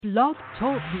Blog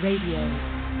Talk Radio.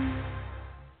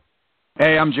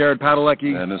 Hey, I'm Jared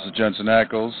Padalecki. And this is Jensen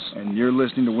Ackles. And you're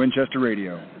listening to Winchester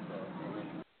Radio.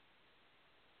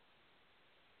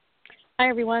 Hi,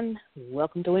 everyone.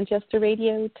 Welcome to Winchester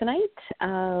Radio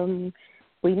tonight.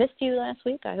 We missed you last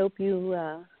week. I hope you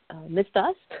missed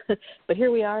us. But here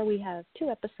we are. We have 2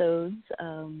 episodes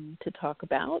to talk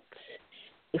about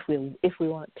if we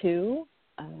want to.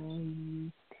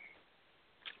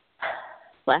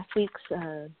 Last week's,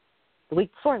 the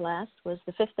week before last was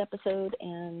the 5th episode,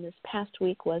 and this past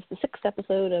week was the 6th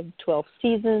episode of 12th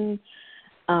season.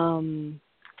 The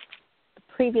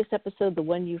previous episode, the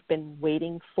one you've been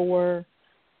waiting for,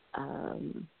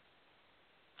 and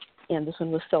this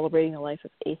one was celebrating the life of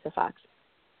Asa Fox.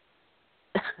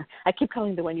 I keep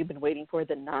calling the one you've been waiting for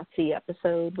the Nazi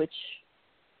episode, which,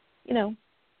 you know,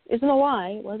 isn't a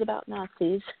lie. It was about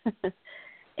Nazis.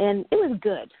 And it was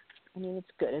good. I mean,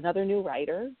 it's good. Another new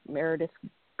writer, Meredith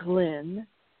Glynn,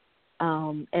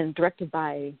 and directed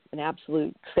by an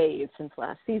absolute fave since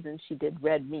last season. She did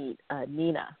Red Meat,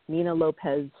 Nina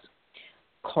Lopez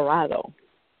Corrado,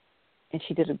 and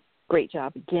she did a great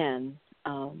job again.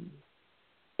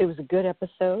 It was a good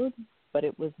episode, but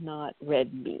it was not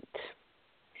Red Meat.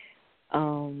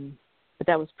 But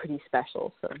that was pretty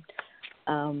special. So,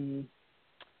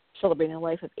 Celebrating the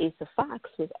Life of Asa Fox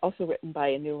was also written by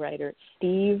a new writer,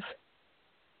 Steven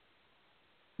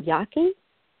Yockey.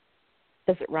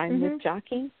 Does it rhyme with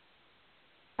jockey?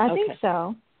 I think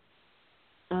so.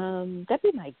 That'd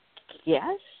be my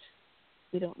guess.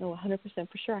 We don't know 100%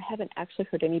 for sure. I haven't actually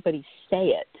heard anybody say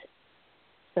it.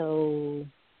 So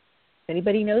if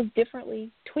anybody knows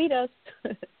differently, tweet us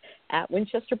at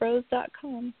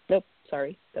winchesterbros.com. Nope,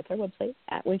 sorry, that's our website,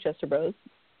 at winchesterbros,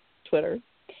 Twitter.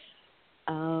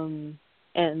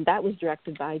 And that was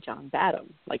directed by John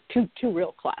Badham, like two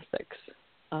real classics.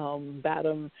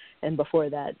 Badham, and before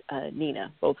that,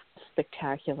 Nina, both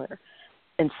spectacular.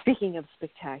 And speaking of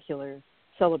spectacular,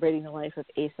 Celebrating the Life of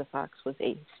Asa Fox was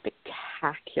a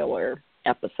spectacular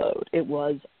episode. It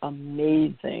was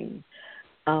amazing.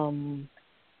 Do you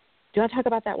want to talk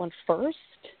about that one first,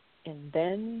 and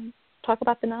then talk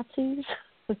about the Nazis?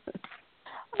 Let's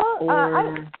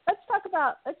talk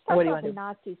about the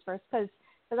Nazis first, because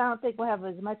I don't think we'll have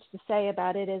as much to say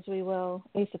about it as we will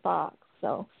Asa Fox.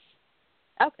 So,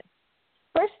 okay.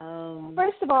 First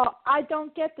of all, I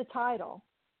don't get the title,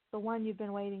 the one you've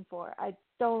been waiting for. I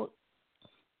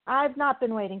have not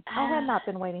been waiting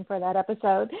for that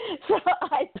episode, so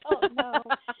I don't know.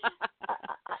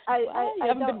 You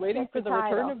haven't been waiting for the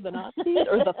return of the Nazis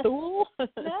or the Thule? No,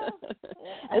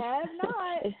 I have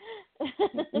not.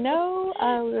 No,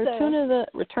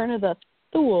 return of the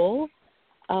Thule.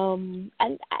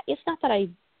 And it's not that I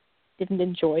didn't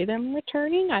enjoy them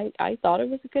returning. I thought it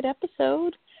was a good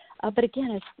episode. But again,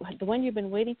 it's the one you've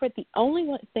been waiting for. The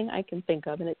only thing I can think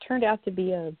of, and it turned out to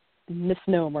be a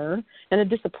misnomer and a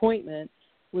disappointment,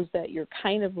 was that you're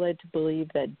kind of led to believe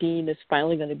that Dean is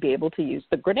finally going to be able to use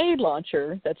the grenade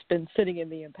launcher that's been sitting in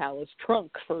the Impala's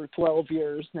trunk for 12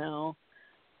 years now.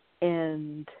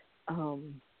 And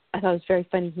I thought it was very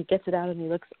funny. He gets it out and he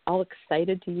looks all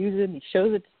excited to use it, and he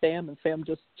shows it to Sam, and Sam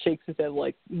just shakes his head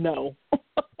like, no.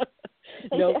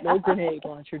 No grenade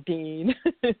launcher, Dean.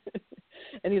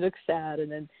 And he looks sad,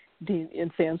 and then Dean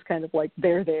and Sam's kind of like,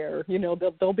 they're there. You know,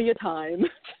 there'll be a time.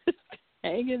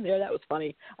 Hang in there. That was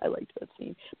funny. I liked that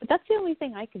scene. But that's the only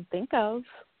thing I can think of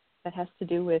that has to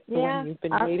do with the one you've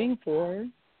been waiting for.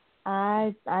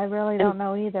 I really don't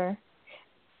know either.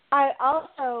 I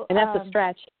also... And that's a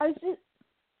stretch.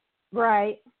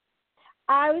 Right.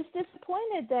 I was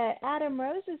disappointed that Adam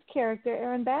Rose's character,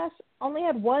 Aaron Bass, only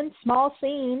had one small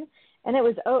scene, and it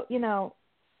was, he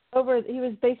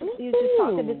was just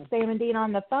talking to Sam and Dean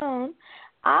on the phone.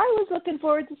 I was looking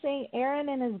forward to seeing Aaron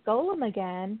and his golem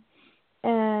again,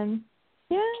 and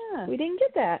we didn't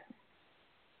get that.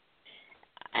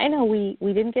 I know we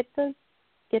didn't get to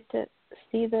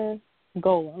see the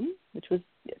golem, which was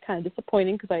kind of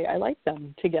disappointing because I like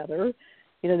them together.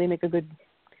 You know, they make a good,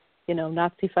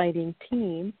 Nazi fighting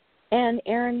team. And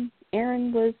Aaron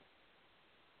was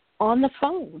on the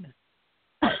phone.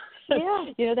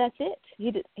 Yeah. That's it.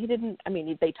 He didn't. I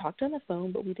mean, they talked on the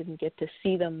phone, but we didn't get to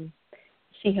see him,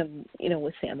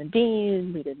 with Sam and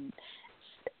Dean. We didn't.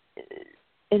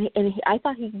 And I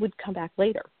thought he would come back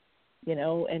later,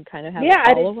 and kind of have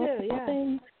a follow-up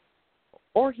thing.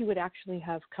 Or he would actually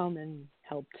have come and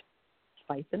helped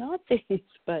fight the Nazis,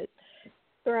 but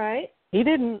he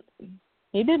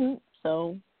didn't.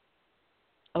 So,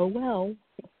 oh well.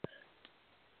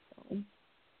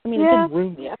 I mean, it didn't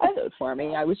ruin the episode for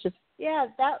me. I was just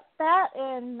that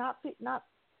and not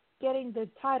getting the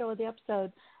title of the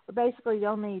episode were basically the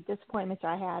only disappointments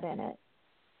I had in it.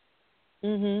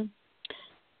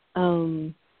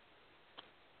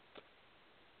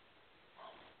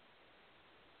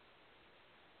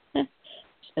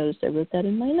 Just noticed I wrote that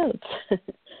in my notes.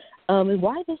 And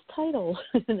why this title?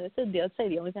 And I said, I'd say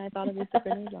the only thing I thought of was the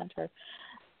Grenade Launcher.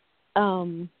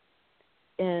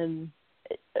 And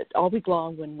all week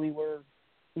long when we were,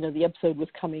 the episode was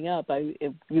coming up,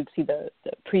 you'd see the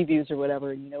previews or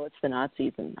whatever, and it's the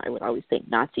Nazis, and I would always think,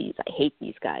 Nazis, I hate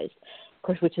these guys, of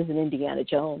course, which is an Indiana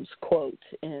Jones quote,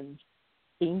 and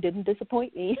Dean didn't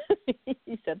disappoint me.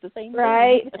 He said the same thing.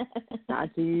 Right.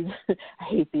 Nazis, I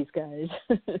hate these guys.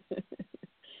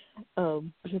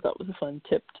 Which I thought was a fun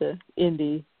tip to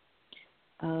Indy.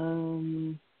 Let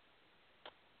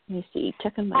me see,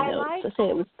 checking my notes.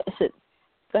 Go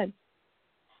ahead.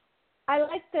 I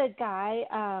like the guy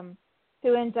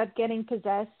who ends up getting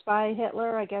possessed by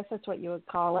Hitler. I guess that's what you would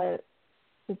call it,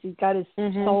 since he's got his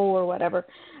soul or whatever.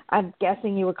 I'm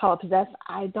guessing you would call it possessed.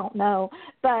 I don't know,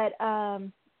 but I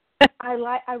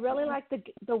really like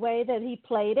the way that he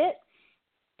played it,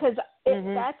 because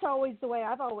that's always the way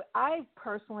I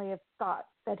personally have thought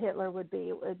that Hitler would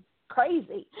be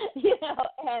crazy,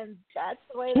 and that's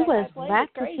the way he that was guy played that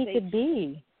it, crazy. he could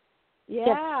be.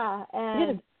 Yeah,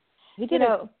 and he did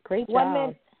a great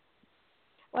job.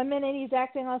 One minute he's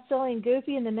acting all silly and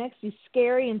goofy, and the next he's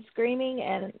scary and screaming.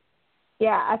 And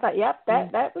yeah, I thought,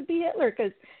 that would be Hitler,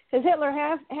 because Hitler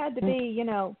had to be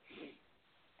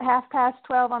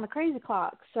 12:30 on the crazy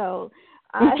clock. So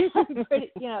I'm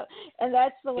pretty, and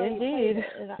that's the way. Indeed.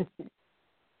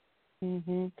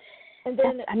 And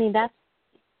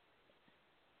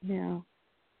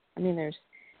then there's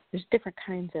different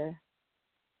kinds of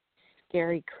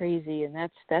scary, crazy, and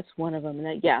that's one of them.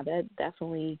 And that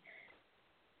definitely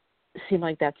seemed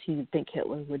like that's who you'd think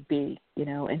Hitler would be,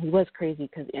 and he was crazy,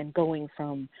 and going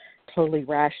from totally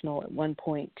rational at one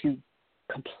point to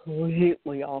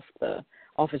completely off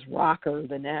his rocker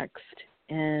the next,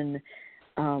 and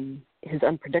his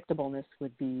unpredictableness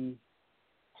would be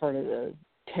part of the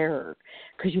terror,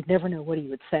 because you'd never know what he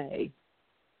would say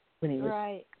when he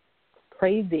was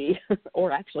crazy,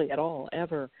 or actually at all,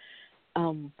 ever.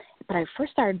 But I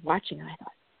first started watching and I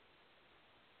thought,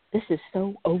 this is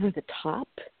so over the top.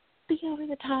 Over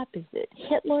the top, is it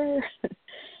Hitler?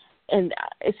 And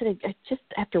I said, just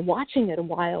after watching it a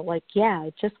while, it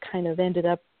just kind of ended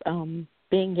up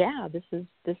being, this is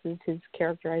his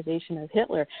characterization of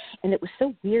Hitler. And it was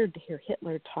so weird to hear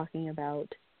Hitler talking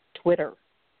about Twitter,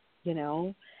 and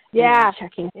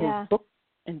checking his book.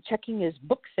 And checking his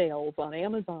book sales on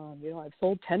Amazon. I've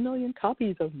sold 10 million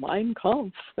copies of Mein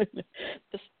Kampf.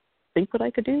 Just think what I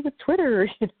could do with Twitter.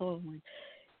 I'm like,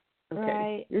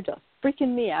 okay, you're just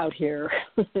freaking me out here,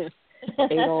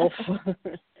 Adolf.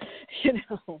 Just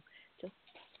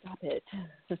stop it.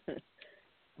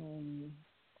 And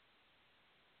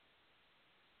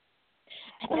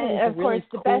of course,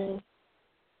 the best.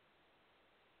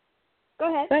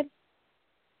 Go ahead.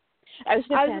 I was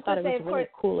just saying, I thought it was a really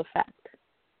cool effect.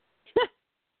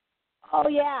 Oh,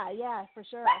 yeah, for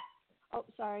sure. Oh,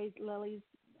 sorry, Lily's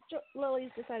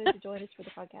decided to join us for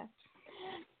the podcast.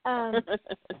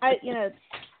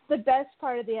 The best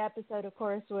part of the episode, of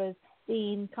course, was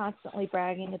Dean constantly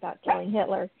bragging about killing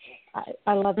Hitler.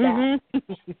 I love that.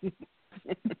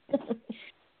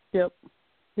 Yep.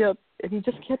 And he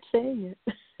just kept saying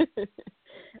it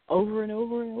over and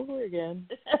over and over again.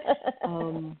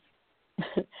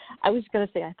 I was going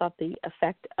to say, I thought the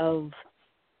effect of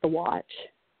the watch,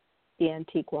 the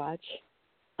antique watch,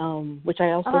 which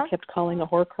I also kept calling a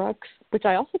Horcrux,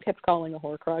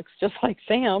 just like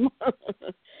Sam.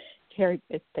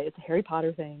 It's a Harry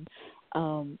Potter thing.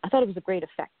 I thought it was a great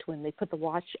effect when they put the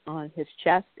watch on his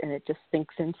chest and it just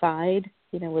sinks inside,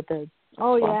 with the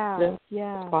frosted.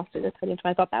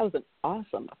 I thought that was an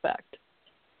awesome effect.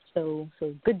 So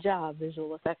good job,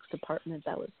 visual effects department.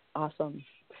 That was awesome.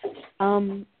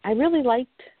 I really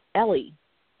liked Ellie,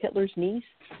 Hitler's niece.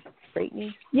 Great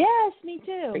niece. Yes, me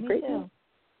too. Great niece.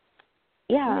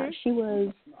 Yeah, she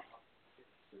was.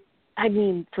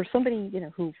 For somebody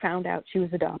who found out she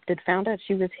was adopted, found out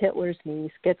she was Hitler's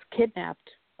niece, gets kidnapped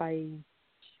by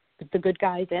the good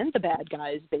guys and the bad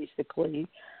guys, basically,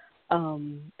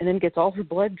 and then gets all her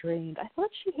blood drained. I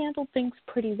thought she handled things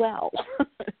pretty well,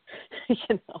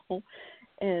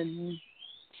 and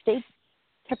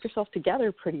kept herself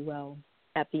together pretty well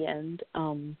at the end.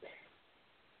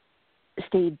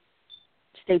 Stayed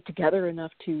together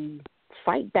enough to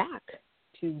fight back,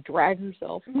 to drag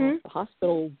herself off the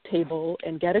hospital table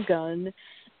and get a gun.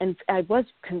 And I was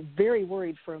very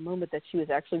worried for a moment that she was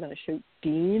actually going to shoot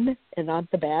Dean and not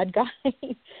the bad guy.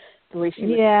 the way she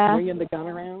was swinging the gun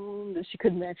around, and she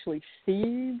couldn't actually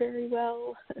see very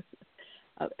well.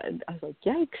 I was like,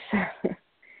 yikes.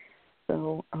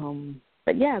 So,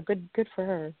 but yeah, good for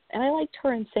her. And I liked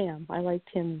her and Sam. I liked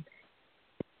him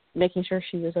making sure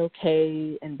she was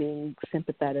okay and being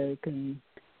sympathetic, and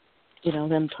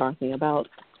them talking about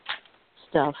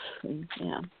stuff. And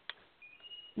yeah,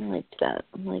 I liked that.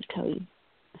 I liked how he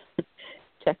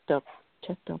checked up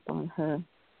on her.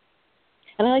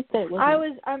 And I liked that it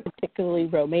wasn't particularly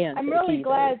romantic. I'm really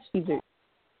glad. Either.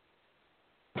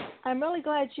 I'm really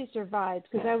glad she survived,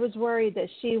 because I was worried that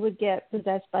she would get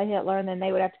possessed by Hitler and then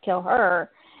they would have to kill her.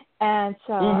 And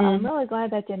so I'm really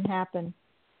glad that didn't happen.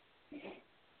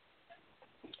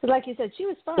 Because like you said, she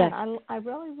was fun. Yes. I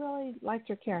really, really liked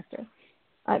her character.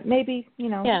 Maybe,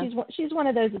 she's one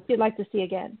of those that you'd like to see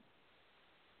again.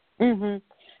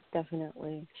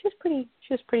 Definitely. She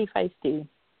was pretty feisty.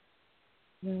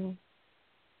 Yeah.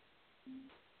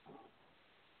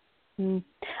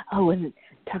 Oh, and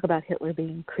talk about Hitler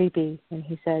being creepy. And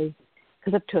he says,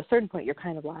 because up to a certain point you're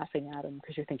kind of laughing at him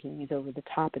because you're thinking he's over the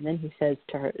top. And then he says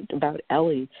to her about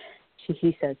Ellie,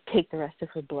 he says, take the rest of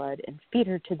her blood and feed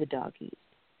her to the doggies.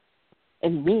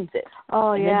 And he means it.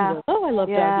 Oh, and yeah. Then he goes, I love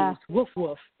doggies. Woof,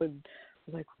 woof. And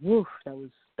I was like, woof, that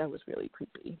was really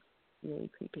creepy. Really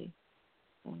creepy.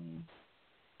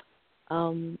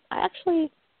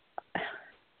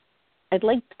 I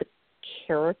liked the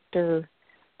character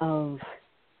of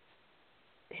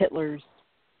Hitler's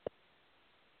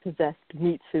possessed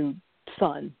meat suit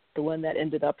son, the one that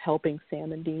ended up helping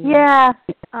Sam and Dean. Yeah.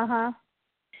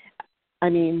 I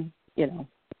mean,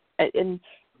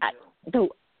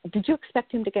 did you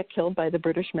expect him to get killed by the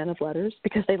British men of letters?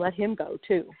 Because they let him go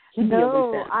too. He'd be a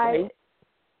loose end, right?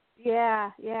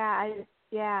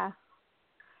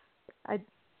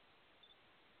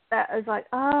 That was like,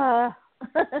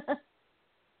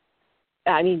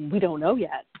 I mean, we don't know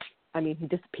yet. I mean, he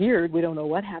disappeared. We don't know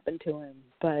what happened to him.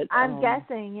 But I'm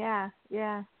guessing, yeah.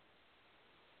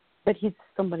 But he's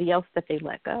somebody else that they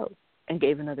let go and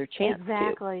gave another chance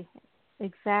Exactly.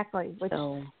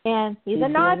 And he's a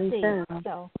really Nazi. sad.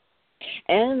 So.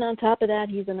 And on top of that,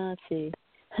 he's a Nazi.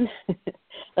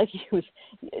 Like he was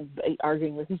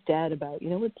arguing with his dad about,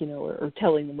 or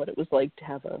telling him what it was like to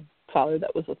have a father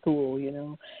that was a fool, what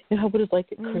it was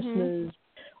like at Christmas,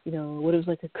 what it was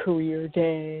like a career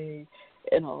day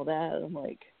and all that. I'm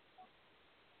like,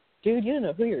 dude, you don't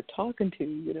know who you're talking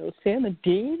to, Sam and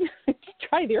Dean,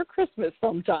 try their Christmas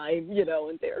sometime,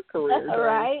 and their career day.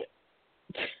 Right.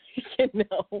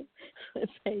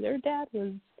 Say their dad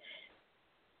was,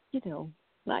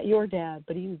 not your dad,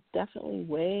 but he was definitely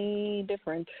way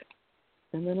different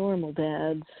than the normal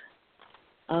dads.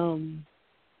 I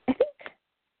think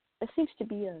that seems to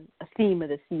be a theme of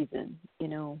the season,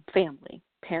 family,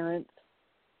 parents,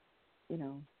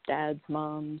 dads,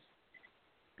 moms,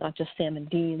 not just Sam and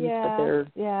Dean, but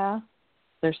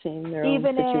they're seeing their own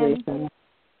situations.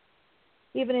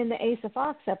 Even in the Ace of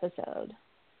Fox episode.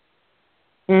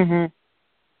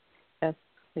 Yes,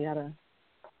 we had a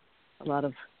lot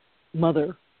of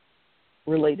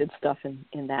mother-related stuff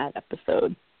in that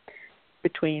episode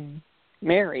between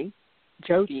Mary,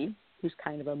 Jody, who's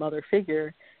kind of a mother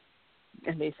figure,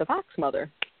 and Ace of Fox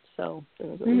mother. So there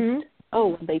was at least,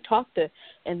 they talked to,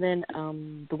 and then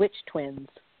the witch twins,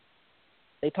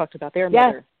 they talked about their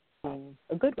mother being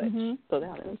a good witch. So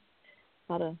that was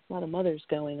a lot of mothers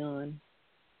going on.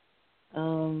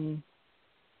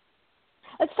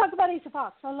 Let's talk about Ace of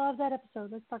Fox. I love that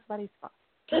episode. Let's talk about Ace of Fox.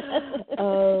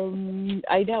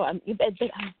 I know. I'm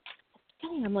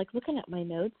like looking at my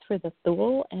notes for the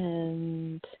Thule,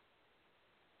 and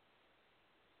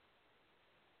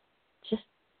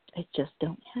I just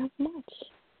don't have much.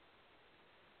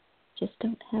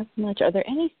 Are there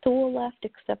any Thule left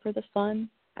except for the son?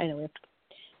 I know we have to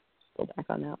go back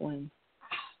on that one.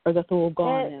 Or the Thule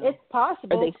gone now? It's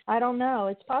possible. I don't know.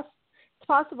 It's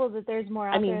possible that there's more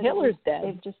out there. Hitler's dead.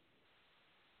 They've just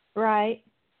right.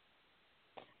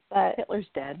 But Hitler's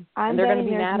dead. And they're going to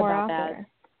be mad more about that. There.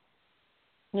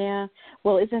 Yeah.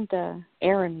 Well, isn't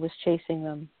Aaron was chasing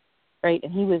them, right?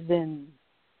 And he was in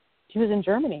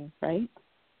Germany, right?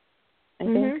 I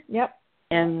think. Yep.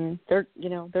 And they're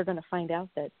going to find out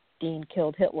that Dean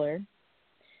killed Hitler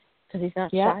because he's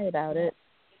not shy about it.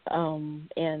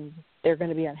 And they're going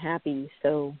to be unhappy.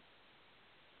 So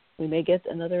we may get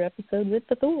another episode with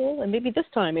the Thule, and maybe this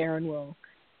time Aaron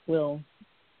will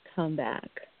come back.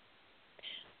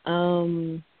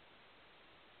 I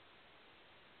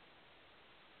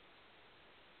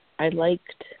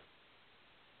liked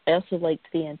I also liked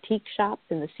the antique shop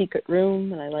and the secret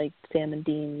room, and I liked Sam and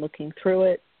Dean looking through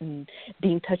it, and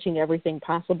Dean touching everything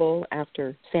possible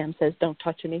after Sam says don't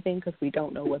touch anything because we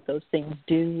don't know what those things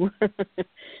do.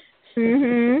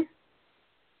 Mhm.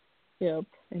 Yep.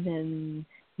 And then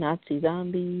Nazi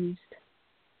zombies.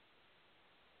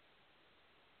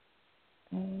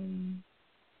 And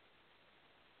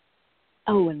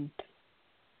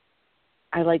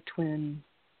I liked when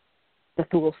the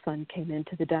Fool's son came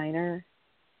into the diner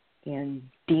and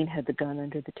Dean had the gun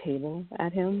under the table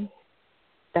at him.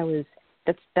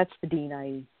 That's the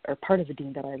Dean or part of the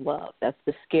Dean that I love. That's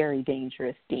the scary,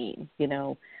 dangerous Dean. You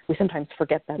know, we sometimes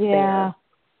forget that's there.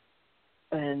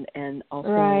 And also,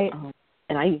 right.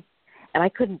 And I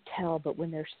couldn't tell, but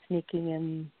when they're sneaking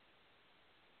in,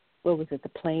 what was it, the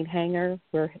plane hangar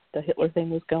where the Hitler thing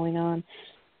was going on,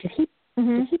 did he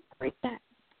break that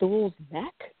fool's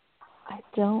neck?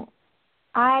 Since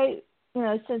I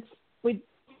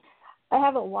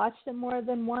haven't watched them more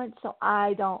than once, so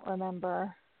I don't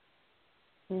remember.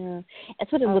 Yeah,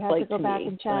 that's what it looked like to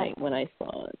me check. when I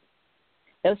saw it.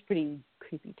 That was pretty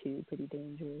creepy too, pretty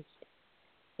dangerous.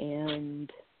 And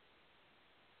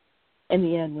in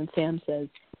the end, when Sam says,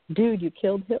 "Dude, you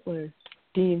killed Hitler,"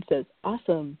 Dean says,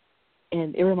 "Awesome,"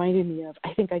 and it reminded me of,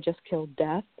 I think I just killed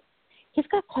Death. He's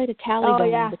got quite a tally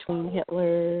going between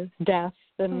Hitler, Death,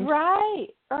 and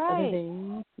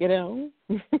everything, you know.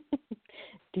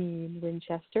 Dean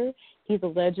Winchester, he's a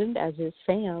legend, as is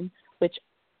Sam, which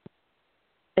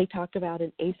they talked about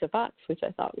in Ace of Fox, which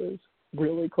I thought was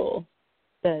really cool.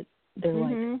 That they're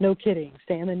like, no kidding,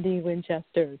 Sam and Dean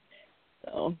Winchester.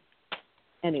 So,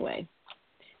 anyway,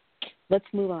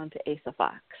 let's move on to Ace of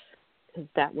Fox, because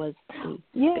that was a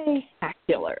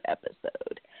spectacular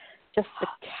episode. Just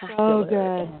spectacular. So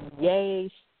good. And yay,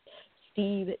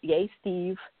 Steve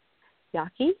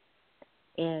Yockey,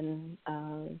 and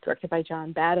directed by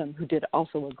John Badham, who did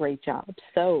also a great job.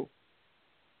 So,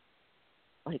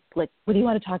 like, what do you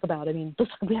want to talk about? I mean,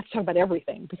 we have to talk about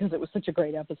everything because it was such a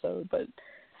great episode. But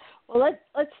let's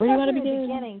start from the begin?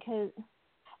 beginning, because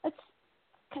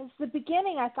the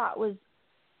beginning I thought was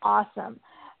awesome.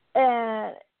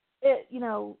 And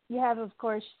you have, of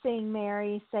course, seeing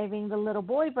Mary saving the little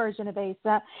boy version of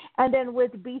Asa, and then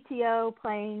with BTO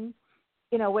playing,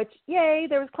 which, yay,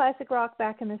 there was classic rock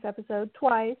back in this episode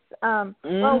twice.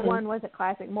 Well, one wasn't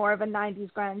classic, more of a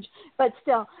 90s grunge, but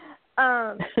still,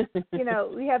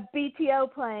 we have BTO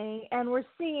playing, and we're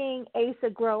seeing Asa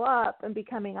grow up and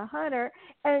becoming a hunter,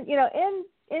 and,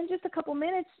 in just a couple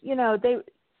minutes,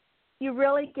 you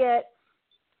really get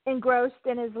engrossed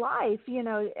in his life,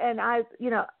 and I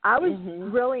was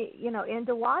really,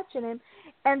 into watching him,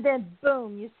 and then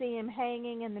boom, you see him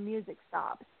hanging and the music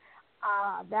stops.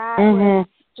 That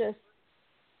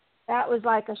was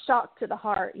like a shock to the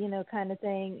heart, kind of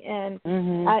thing, and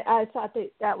I thought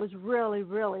that was really,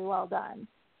 really well done.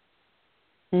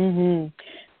 Me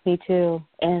too,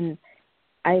 and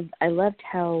I loved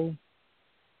how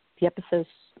the episode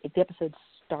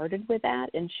started with that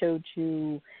and showed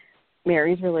you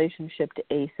Mary's relationship to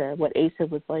Asa, what Asa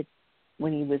was like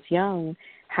when he was young,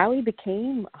 how he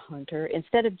became a hunter,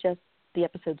 instead of just the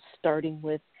episode starting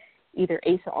with either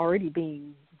Asa already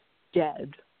being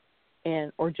dead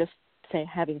or just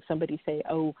having somebody say,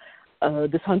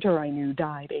 this hunter I knew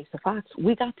died, Asa Fox.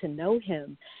 We got to know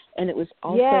him, and it was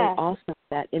also awesome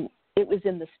that it was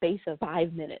in the space of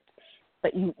 5 minutes.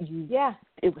 But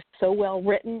it was so well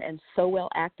written and so well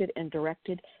acted and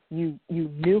directed. You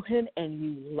knew him and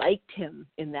you liked him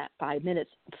in that 5 minutes.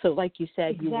 So, like you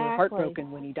said, you were heartbroken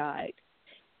when he died.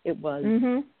 It was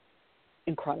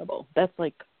incredible. That's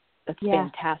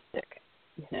fantastic,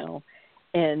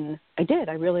 And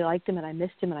I really liked him, and I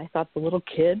missed him, and I thought the little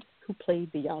kid who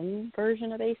played the young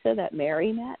version of Asa that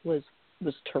Mary met was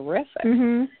terrific.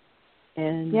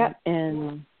 And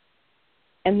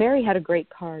Mary had a great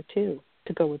car too,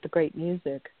 to go with the great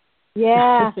music.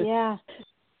 Yeah. Yeah,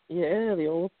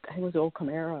 it was the old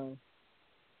Camaro.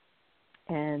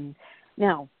 And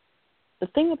now, the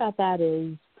thing about that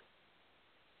is,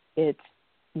 it's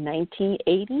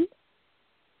 1980,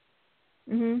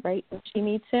 right, when she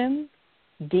meets him.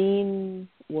 Dean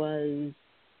was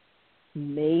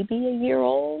maybe a year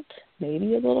old,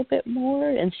 maybe a little bit more,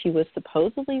 and she was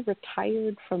supposedly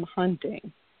retired from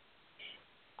hunting.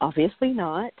 Obviously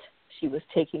not. She was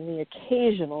taking the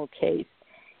occasional case.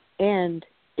 And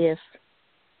if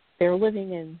they're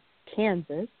living in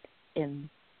Kansas and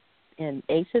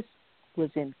Asa was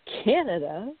in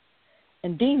Canada,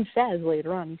 and Dean says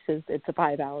later on, he says it's a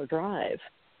 5-hour drive.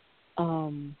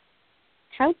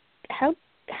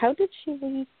 How did she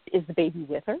leave? Is the baby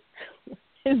with her?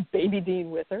 Is Baby Dean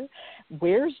with her?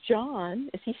 Where's John?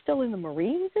 Is he still in the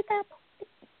Marines at that point?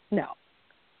 No.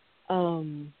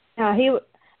 No, he's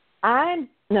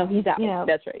out. You know,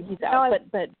 that's right. He's out.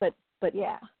 But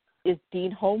yeah. Is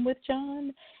Dean home with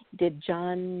John? Did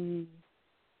John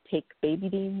take Baby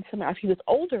Dean somewhere? If he was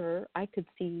older, I could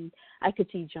see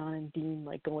John and Dean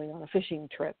like going on a fishing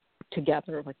trip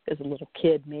together, like as a little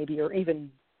kid maybe, or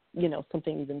even, you know,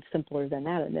 something even simpler than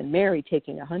that, and then Mary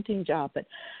taking a hunting job. But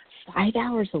 5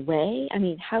 hours away? I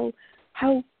mean, how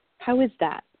is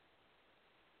that?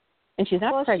 And she's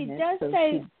not pregnant. She does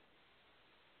say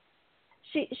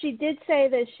she did say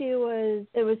that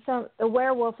a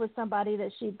werewolf was somebody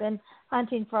that she'd been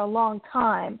hunting for a long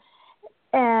time,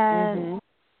 and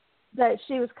that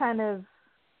she was kind of,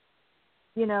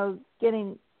 you know,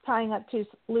 tying up two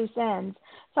loose ends.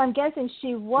 So I'm guessing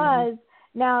she was,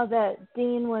 now that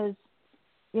Dean was,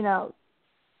 you know,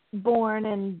 born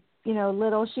and, you know,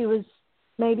 little, she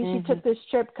took this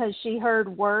trip because she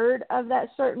heard word of that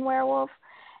certain werewolf,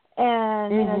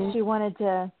 and, you know, she wanted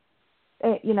to,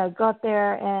 you know, go up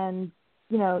there and,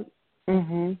 you know,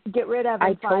 get rid of him.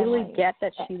 I totally get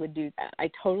that she would do that. I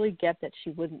totally get that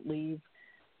she wouldn't leave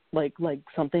like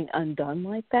something undone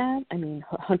like that. I mean,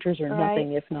 hunters are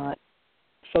nothing if not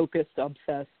focused,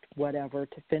 obsessed, whatever,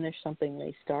 to finish something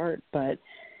they start. But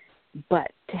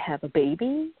to have a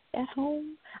baby at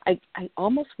home, I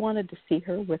almost wanted to see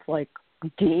her with like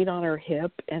Dean on her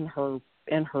hip and her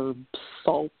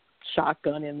salt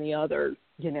shotgun in the other,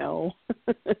 you know.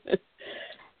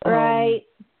 Right.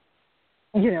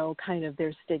 You know, kind of.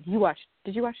 Did you watch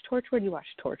Torchwood? You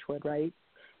watched Torchwood, right?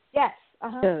 Yes.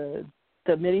 The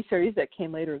miniseries that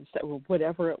came later, or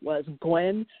whatever it was.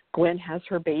 Gwen has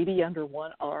her baby under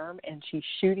one arm, and she's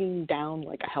shooting down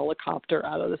like a helicopter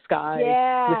out of the sky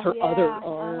with her other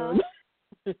arm.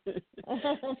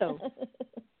 So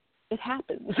it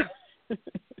happens.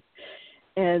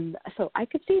 And so I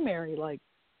could see Mary, like,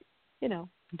 you know,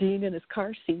 Dean in his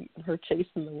car seat and her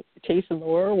chasing the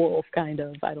werewolf, kind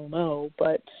of. I don't know,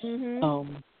 but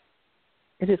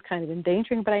it is kind of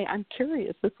endangering. But I'm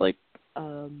curious. It's like,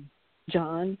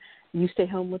 John, you stay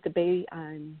home with the baby.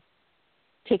 I'm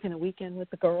taking a weekend with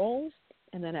the girls,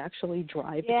 and then actually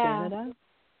drive to Canada.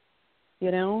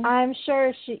 You know, I'm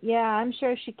sure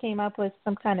she came up with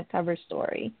some kind of cover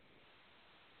story.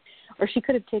 Or she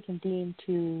could have taken Dean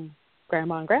to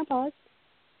Grandma and Grandpa's,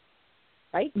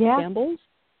 right? Yeah. Campbell's.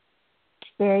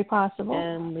 Very possible.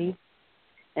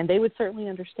 And they would certainly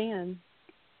understand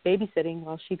babysitting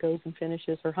while she goes and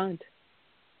finishes her hunt.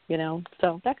 You know,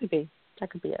 so that could be it.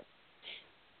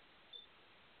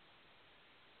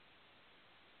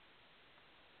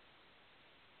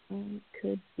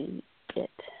 Could be it.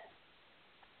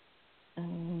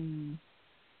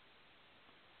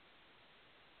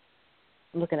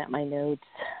 Looking at my notes.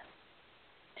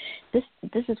 This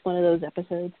is one of those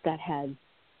episodes that had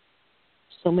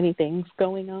so many things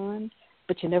going on,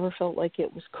 but you never felt like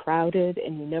it was crowded,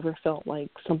 and you never felt like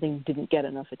something didn't get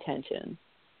enough attention.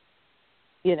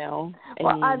 You know?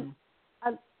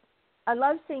 I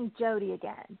love seeing Jody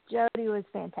again. Jody was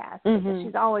fantastic.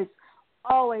 She's always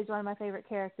one of my favorite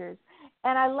characters.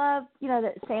 And I love, you know,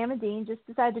 that Sam and Dean just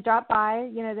decided to drop by.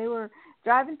 You know, they were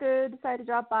driving through, decided to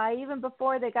drop by, even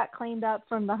before they got cleaned up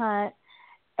from the hunt.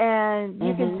 And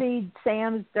you can see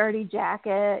Sam's dirty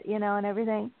jacket, you know, and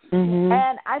everything.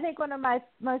 And I think one of my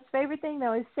most favorite things,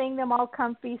 though, is seeing them all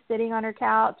comfy, sitting on her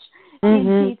couch,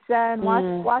 eating pizza and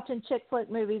watching chick flick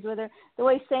movies with her. The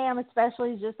way Sam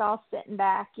especially is just all sitting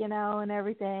back, you know, and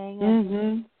everything.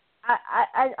 And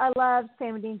I love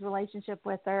Sam and Dean's relationship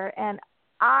with her. And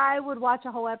I would watch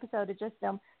a whole episode of just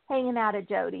them hanging out at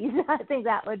Jody's. I think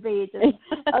that would be just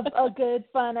a good,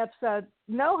 fun episode.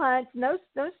 No hunts, no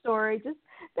story, just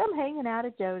them hanging out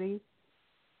at Jody's.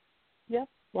 Yep,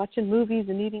 watching movies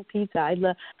and eating pizza.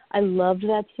 I loved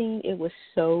that scene. It was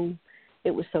so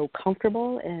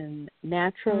comfortable and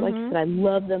natural. Like I said, I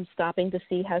love them stopping to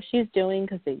see how she's doing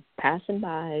because they're passing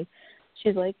by.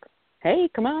 She's like, "Hey,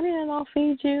 come on in, I'll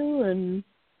feed you." And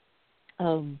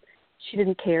she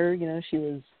didn't care. You know, she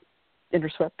was in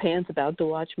her sweatpants about to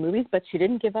watch movies, but she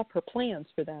didn't give up her plans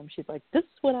for them. She's like, "This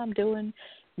is what I'm doing.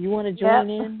 You want to join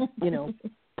in? You know,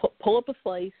 pull up a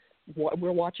slice.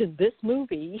 We're watching this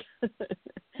movie."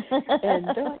 And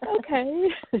they're like, "Okay."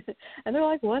 And they're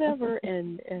like, "Whatever."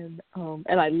 And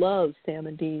I love Sam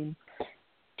and Dean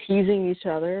teasing each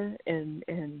other and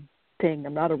saying,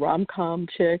 "I'm not a rom-com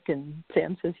chick," and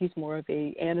Sam says he's more of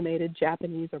a animated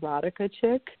Japanese erotica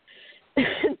chick.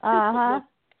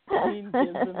 Dean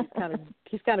gives him,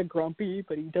 he's kind of grumpy,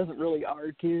 but he doesn't really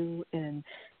argue. And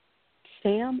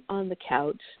Sam on the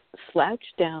couch,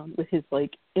 slouched down with his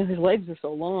legs are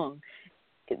so long,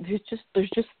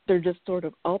 they're just sort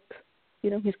of up.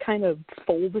 He's kind of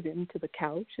folded into the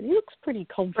couch, and he looks pretty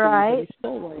comfy, right. but he's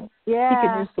still like, yeah. he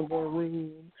could use some more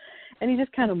room. And he's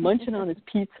just kind of munching on his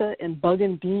pizza and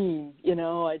bugging Dean.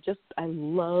 I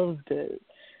loved it.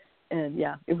 And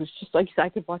yeah, it was just like I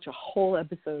could watch a whole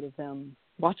episode of them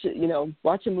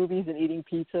watching movies and eating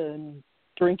pizza and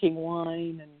drinking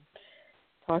wine and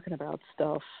talking about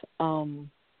stuff.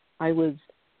 I was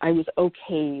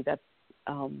okay that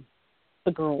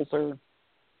the girls are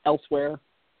elsewhere.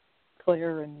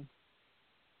 Claire and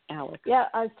Alex. Yeah,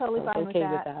 I was totally fine okay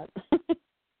with that. with that.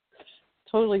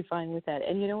 Totally fine with that.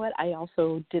 And you know what? I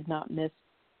also did not miss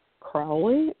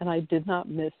Crowley, and I did not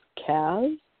miss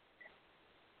Kaz.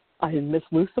 I didn't miss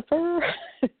Lucifer.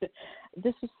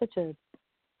 This was such a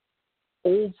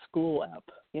old school ep,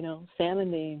 Sam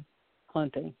and Dean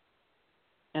hunting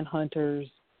and hunters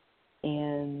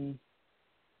and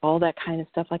all that kind of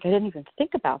stuff. Like, I didn't even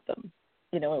think about them.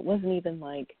 It wasn't even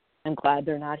like, I'm glad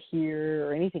they're not here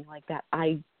or anything like that.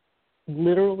 I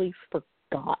literally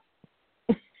forgot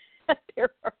that there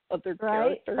are other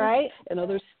characters and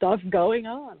other stuff going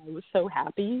on. I was so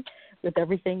happy with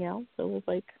everything else. I was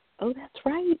like, oh, that's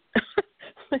right.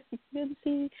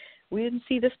 we didn't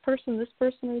see this person, or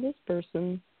this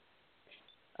person.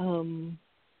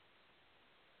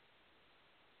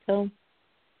 So,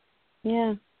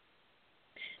 yeah.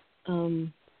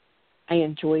 I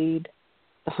enjoyed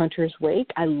the Hunter's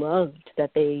Wake. I loved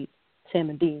that Sam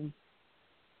and Dean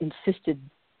insisted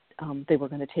they were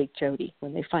going to take Jody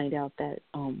when they find out that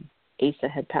Asa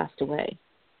had passed away.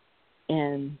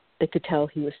 And they could tell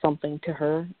he was something to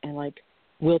her, and like,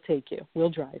 we'll take you. We'll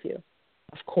drive you.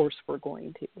 Of course we're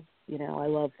going to. I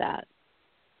love that.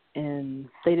 And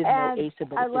they didn't know Asa,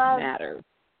 but it didn't matter.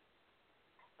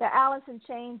 The Alice in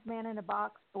Chains Man in a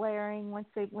Box blaring when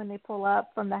they pull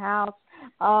up from the house.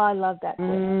 Oh, I love that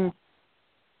too.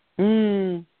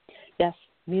 Yes,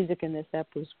 music in this ep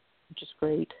was just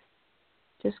great.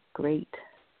 Just great.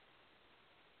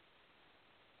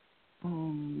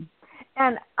 And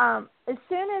as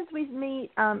soon as we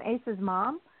meet Ace's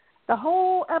mom, the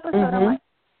whole episode, I'm like,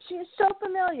 she's so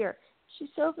familiar. She's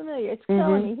so familiar. It's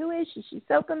killing me. Who is she? She's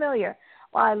so familiar.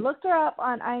 Well, I looked her up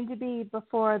on IMDb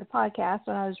before the podcast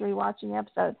when I was rewatching the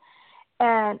episode,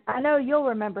 and I know you'll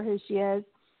remember who she is.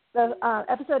 The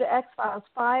episode of X-Files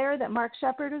Fire that Mark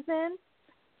Sheppard was in,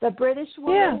 the British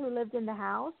woman who lived in the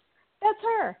house, that's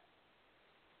her.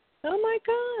 Oh my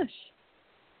gosh.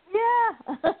 Yeah.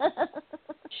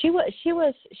 She was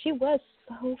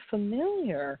so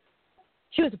familiar.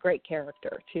 She was a great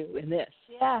character too in this.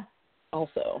 Yeah.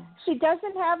 Also. She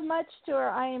doesn't have much to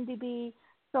her IMDb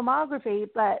filmography,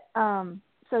 but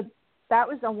so that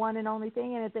was the one and only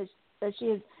thing in it that she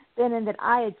has been in that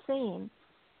I had seen.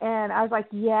 And I was like,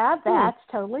 yeah, that's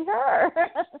totally her.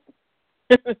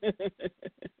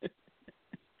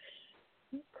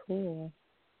 Cool.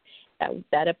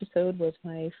 That episode was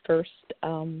my first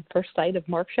sight of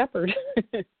Mark Sheppard.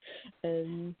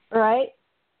 And right.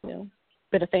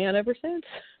 Been a fan ever since.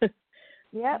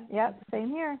 Yep, same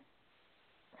here.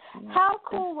 How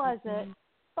cool was it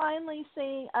finally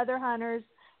seeing other hunters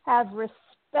have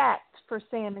respect for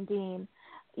Sam and Dean?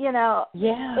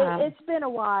 It's been a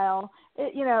while.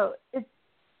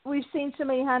 We've seen so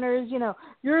many hunters,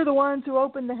 you're the ones who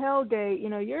opened the hell gate,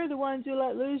 you're the ones who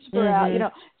let Lucifer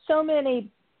out, so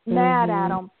many mad at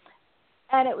them.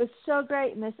 And it was so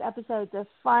great in this episode to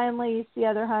finally see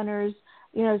other hunters,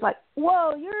 it's like,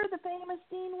 whoa, you're the famous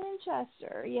Dean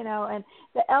Winchester, and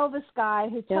the Elvis guy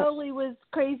who totally was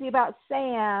crazy about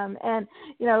Sam. And,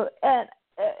 and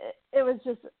it was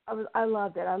just, I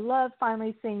loved it. I loved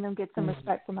finally seeing them get some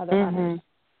respect from other hunters.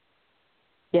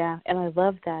 Yeah, and I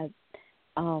love that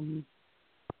when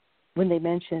he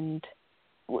mentioned,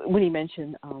 were you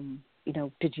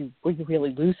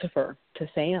really Lucifer to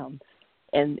Sam?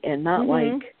 And not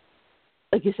like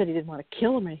you said, he didn't want to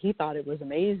kill him, and he thought it was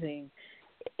amazing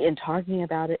in talking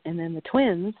about it. And then the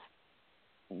twins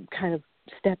kind of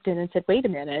stepped in and said, wait a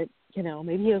minute,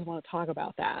 maybe he doesn't want to talk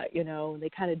about that, and they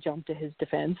kind of jumped to his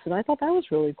defense. And I thought that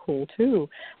was really cool too.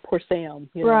 Poor Sam,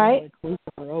 right. Like,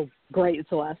 Lucifer, oh, great, it's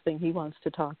the last thing he wants to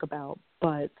talk about.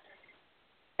 But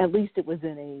at least it was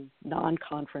in a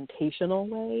non-confrontational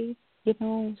way,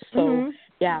 So,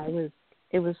 yeah,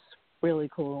 it was really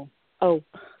cool. Oh,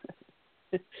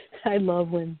 I love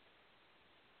when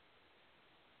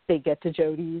they get to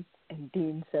Jody's and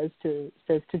Dean says to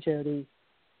Jody,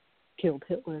 killed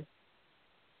Hitler.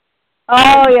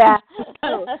 Oh, yeah.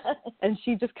 And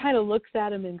she just kind of looks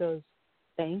at him and goes,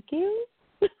 thank you?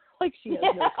 Like she has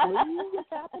no clue what's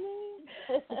happening.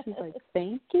 And she's like,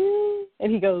 thank you?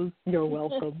 And he goes, you're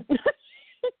welcome.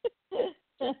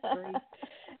 It's great.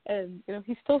 And,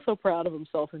 he's still so proud of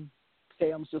himself, and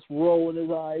Sam's just rolling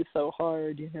his eyes so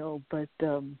hard, But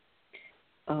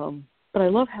I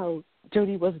love how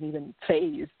Jody wasn't even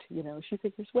fazed, She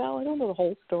figures, well, I don't know the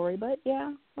whole story, but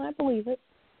yeah, I believe it.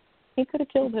 He could have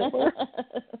killed Hitler.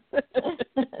 Yep,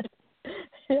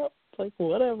 it's like,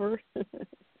 whatever.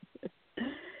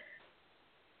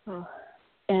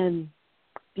 And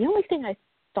the only thing I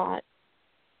thought,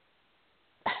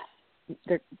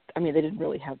 they didn't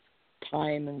really have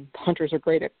time, and hunters are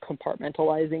great at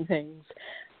compartmentalizing things,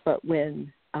 but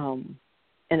when,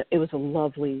 and it was a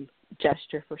lovely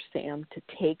gesture for Sam to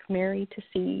take Mary to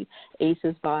see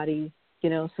Ace's body,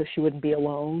 so she wouldn't be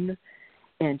alone,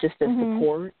 and just as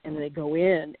support, and they go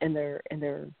in, and they're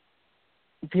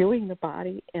viewing the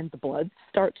body, and the blood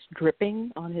starts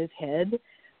dripping on his head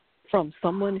from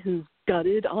someone who's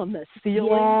gutted on the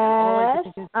ceiling. Yes. And all I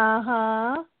could think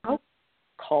is,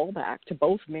 call back to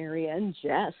both Mary and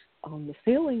Jess on the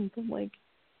ceilings. I'm like,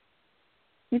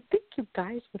 you'd think you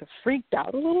guys would have freaked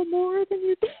out a little more than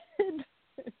you did.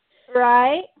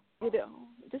 Right.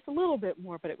 Just a little bit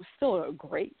more, but it was still a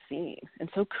great scene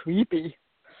and so creepy.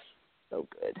 So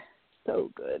good. So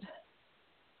good.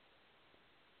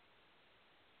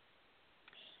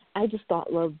 I just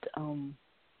loved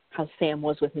how Sam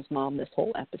was with his mom this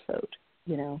whole episode,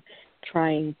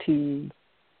 trying to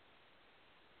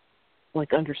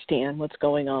understand what's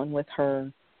going on with her,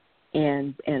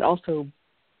 and also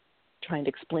trying to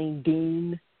explain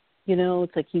Dean,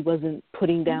 it's like he wasn't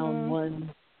putting down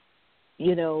one,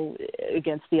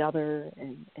 against the other,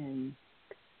 and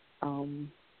I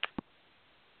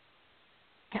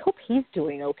hope he's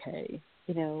doing okay.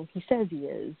 He says he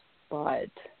is, but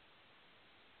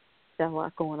got a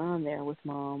lot going on there with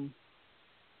Mom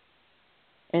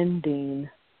and Dean.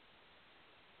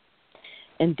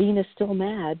 And Dean is still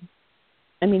mad.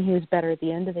 He was better at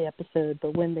the end of the episode,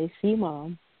 but when they see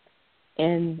Mom,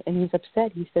 and he's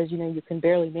upset, he says, you can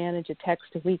barely manage a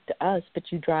text a week to us,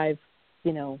 but you drive,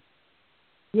 hours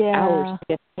to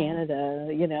get to Canada,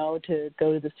 to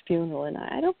go to this funeral. And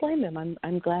I don't blame him.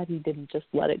 I'm glad he didn't just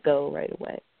let it go right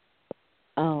away.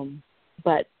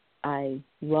 But I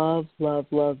loved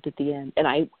at the end. And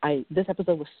I this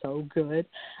episode was so good.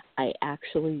 I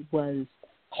actually was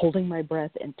holding my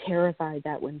breath and terrified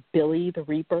that when Billy the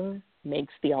Reaper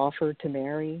makes the offer to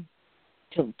Mary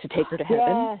to take her to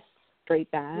heaven, straight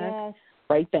back,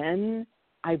 right then,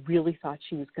 I really thought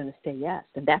she was going to say yes.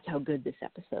 And that's how good this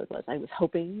episode was. I was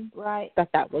hoping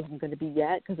that wasn't going to be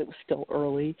yet because it was still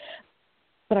early.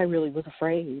 But I really was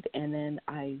afraid. And then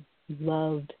I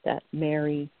loved that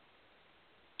Mary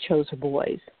chose her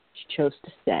boys. She chose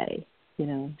to stay. She's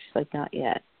like, not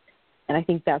yet. And I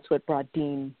think that's what brought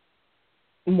Dean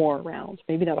more around.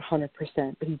 Maybe not 100%,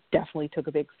 but he definitely took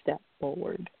a big step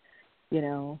forward.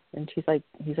 And he's like,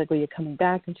 well, you're coming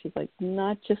back? And she's like,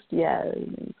 not just yet.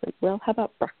 And he's like, well, how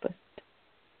about breakfast?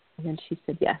 And then she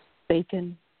said, yes,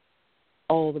 bacon,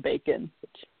 all the bacon,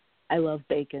 which I love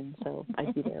bacon, so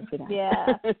I'd be there for that.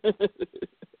 Yeah.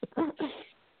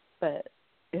 But,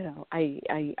 I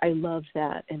loved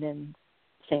that. And then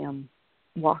Sam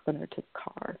walking her to the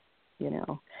car,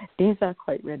 Dean's not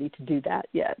quite ready to do that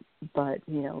yet, but,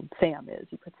 Sam is.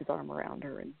 He puts his arm around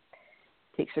her and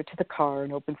takes her to the car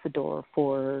and opens the door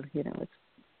for her.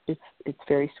 It's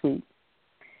very sweet.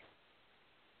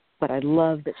 But I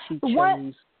love that she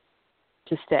chose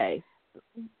to stay.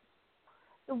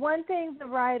 The one thing the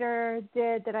writer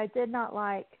did that I did not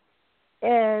like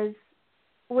is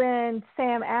when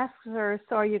Sam asks her,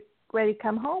 so are you ready to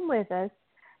come home with us?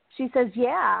 She says,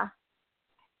 yeah.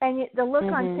 And the look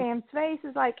on Sam's face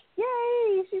is like,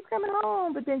 yay, she's coming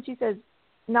home. But then she says,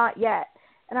 not yet.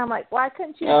 And I'm like, why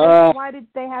couldn't you? Why did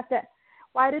they have to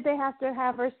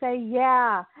have her say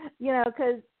yeah?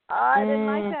 Because I didn't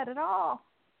like that at all.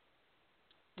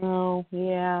 Oh,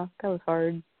 yeah, that was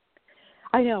hard.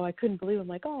 I know, I couldn't believe it. I'm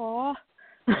like, aw.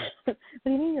 What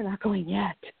do you mean you're not going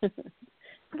yet?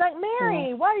 It's like,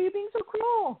 Mary, why are you being so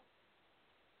cruel?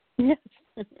 Yes.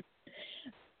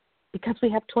 Because we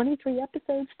have 23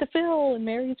 episodes to fill, and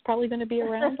Mary's probably going to be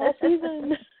around all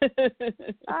season.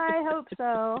 I hope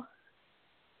so.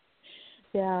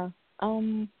 Yeah.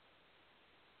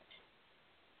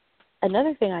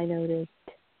 Another thing I noticed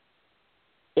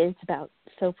is about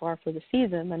so far for the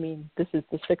season, this is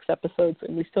the 6 episodes,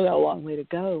 and we still got a long way to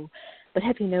go. But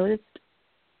have you noticed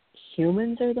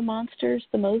humans are the monsters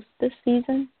the most this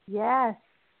season? Yes.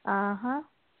 Uh-huh.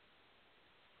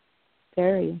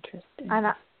 Very interesting. And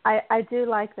I do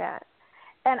like that.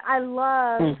 And I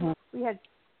love, we had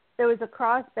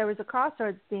there was a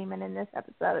crossroads demon in this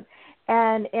episode,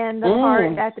 and in the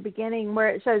part at the beginning where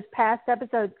it shows past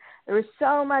episodes, there was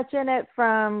so much in it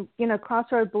from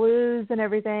Crossroad Blues and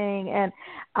everything, and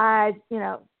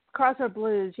Crossroad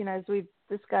Blues, as we've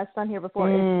discussed on here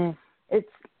before, it's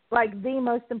like the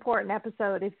most important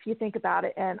episode if you think about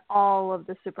it in all of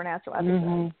the Supernatural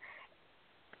episodes,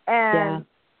 and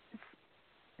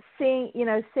seeing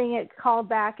it called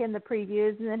back in the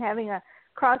previews, and then having a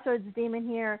Crossroads demon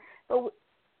here. But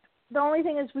the only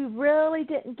thing is we really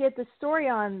didn't get the story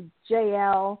on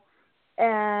JL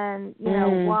and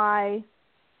why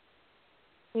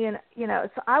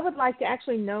so I would like to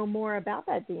actually know more about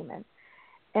that demon,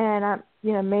 and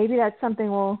maybe that's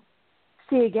something we'll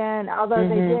see again, although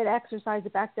they did exercise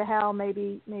it back to hell.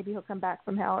 Maybe he'll come back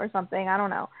from hell or something, I don't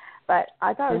know, but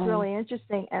I thought it was really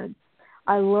interesting, and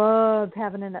I loved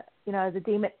having the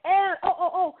demon. And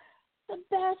the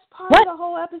best part of the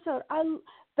whole episode,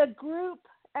 the group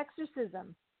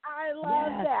exorcism. I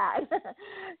love that.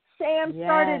 Sam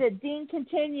started it, Dean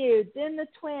continued, then the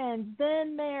twins,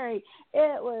 then Mary.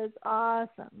 It was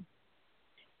awesome.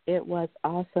 It was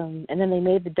awesome. And then they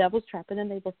made the devil's trap, and then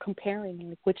they were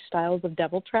comparing which styles of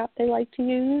devil trap they like to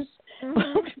use.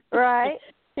 Right.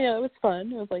 It was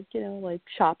fun. It was like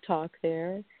shop talk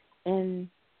there. And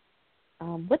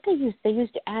what they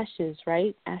used ashes,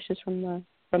 right? Ashes from the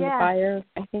fire,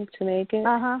 I think, to make it.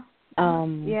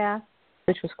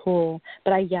 Which was cool.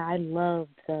 But I loved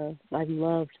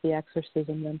the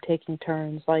exorcism, them taking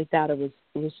turns like that. It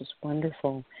was just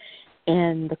wonderful.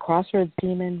 And the Crossroads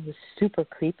demon was super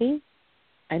creepy.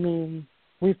 I mean,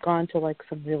 we've gone to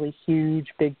some really huge,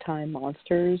 big time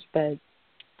monsters, but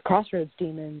the Crossroads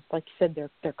demons, like you said,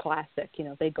 they're classic.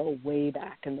 They go way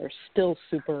back, and they're still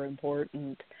super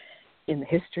important in the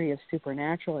history of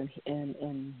Supernatural.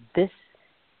 And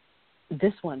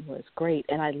this one was great.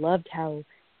 And I loved how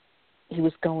he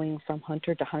was going from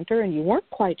hunter to hunter, and you weren't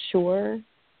quite sure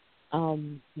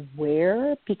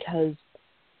where, because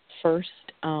first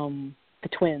the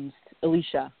twins,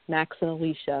 Max and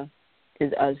Alicia,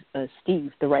 is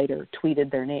Steve, the writer,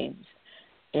 tweeted their names,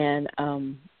 and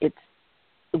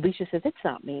Alicia says, "It's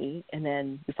not me," and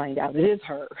then you find out it is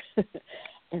her,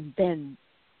 and then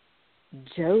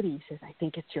Jody says, "I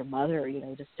think it's your mother,"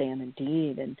 to Sam and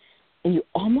Dean, and you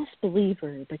almost believe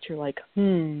her, but you're like,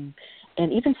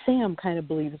 And even Sam kind of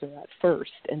believes her at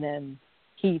first, and then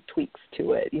he tweaks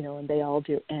to it, and they all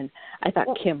do. And I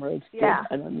thought Kim Rhodes did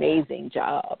an amazing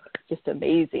job, just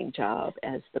amazing job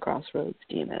as the Crossroads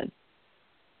demon.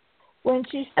 When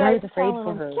she started telling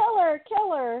him, kill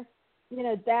her,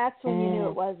 that's when you knew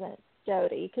it wasn't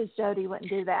Jody, because Jody wouldn't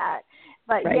do that.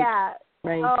 But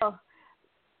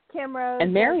Kim Rhodes.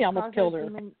 And Mary almost killed her.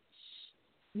 Demon.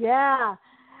 Yeah.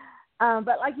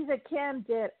 But like you said, Kim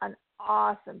did an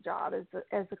awesome job as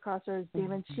the Crossroads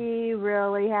demon. She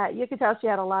really had, you could tell she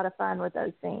had a lot of fun with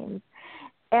those scenes.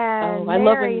 And I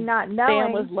Mary, love not knowing,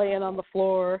 Sam was laying on the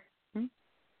floor.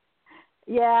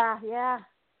 Yeah.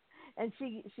 And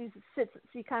she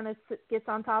kind of gets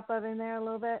on top of him there a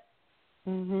little bit.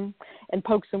 And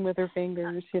pokes him with her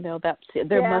fingers.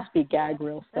 There must be gag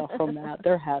reel stuff from that.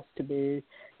 There has to be.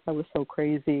 That was so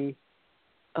crazy.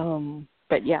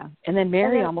 But and then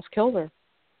Mary almost killed her.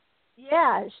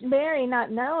 Yeah, Mary,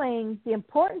 not knowing the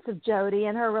importance of Jody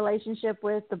and her relationship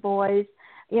with the boys,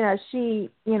 she,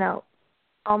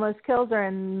 almost kills her,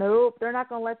 and nope, they're not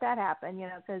going to let that happen,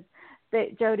 because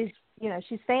Jody's,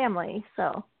 she's family,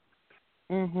 so.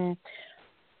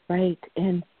 Right,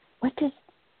 and what does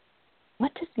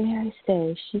Mary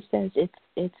say? She says it's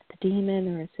the demon,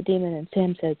 or it's the demon, and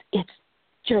Sam says it's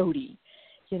Jody,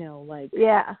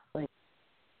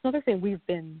 Another thing we've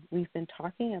been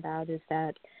talking about is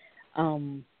that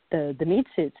the meat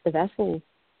suits, the vessels,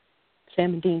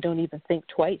 Sam and Dean don't even think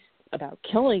twice about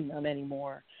killing them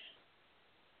anymore.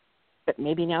 But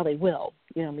maybe now they will.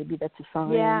 Maybe that's a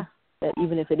sign that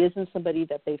even if it isn't somebody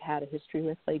that they've had a history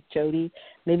with, like Jody,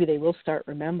 maybe they will start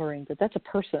remembering that that's a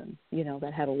person,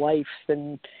 that had a life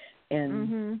and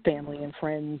family and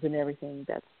friends and everything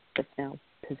that's now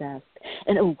possessed.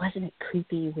 And wasn't it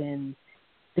creepy when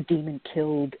the demon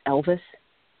killed Elvis,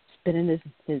 spinning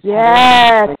his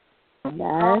head?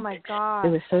 Oh my God! It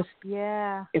was so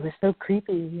It was so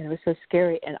creepy. It was so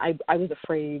scary, and I was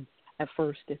afraid at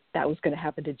first if that was going to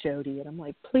happen to Jody, and I'm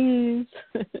like, please,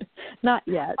 not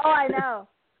yet. Oh, I know.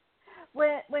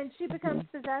 When she becomes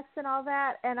possessed and all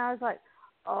that, and I was like,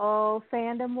 oh,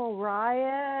 fandom will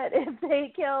riot if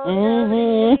they kill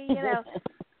Jody.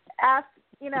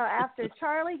 after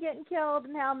Charlie getting killed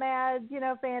and how mad,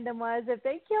 fandom was, if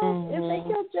they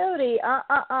killed Jody,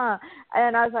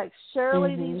 and I was like,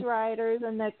 surely these writers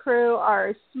and the crew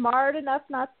are smart enough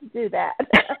not to do that.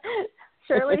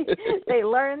 Surely they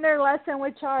learned their lesson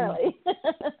with Charlie.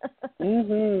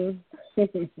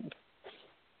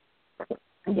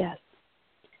 Yes.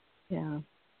 Yeah.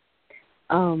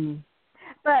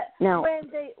 But now,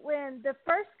 when the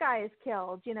first guy is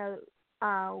killed,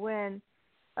 when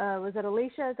was it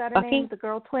Alicia? Is that her name? The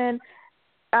girl twin.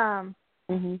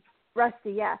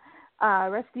 Rusty, yeah.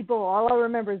 Rusty Bull. All I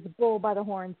remember is the bull by the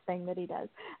horns thing that he does.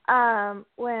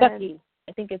 When Bucky.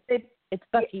 I think it's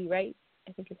Bucky, right?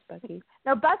 I think it's Bucky.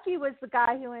 No, Bucky was the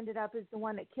guy who ended up as the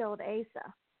one that killed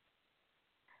Asa.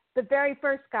 The very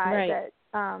first guy that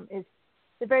is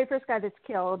the very first guy that's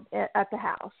killed at the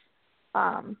house.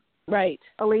 Right.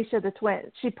 Alicia, the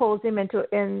twin. She pulls him into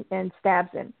and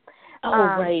stabs him.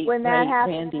 Right. When that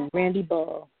happens, Randy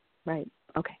Bull. Right.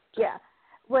 Okay. Yeah.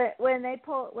 When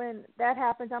that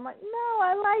happens, I'm like, no,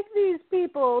 I like these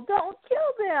people. Don't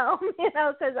kill them, because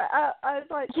I was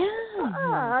like,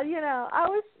 I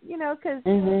was, because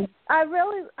I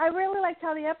really liked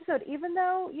how the episode, even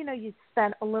though you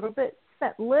spent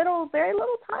very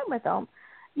little time with them,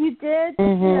 you did,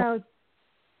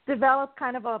 develop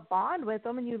kind of a bond with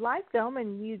them, and you like them,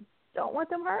 and you don't want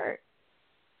them hurt.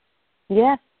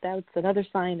 Yes, that's another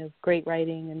sign of great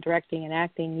writing and directing and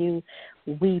acting.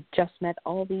 We just met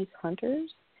all these hunters,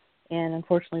 and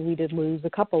unfortunately we did lose a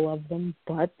couple of them,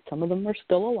 but some of them are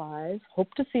still alive.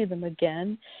 Hope to see them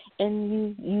again,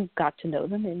 and you got to know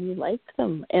them and you liked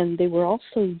them, and they were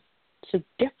also so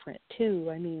different too.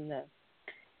 I mean, the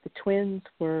twins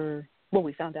were. Well,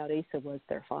 we found out Asa was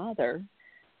their father.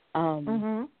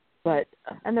 But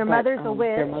and their mother's a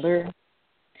witch. Their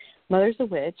mother's a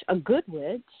witch, a good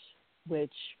witch,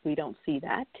 which we don't see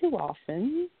that too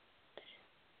often.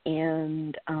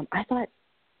 And I thought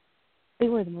they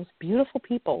were the most beautiful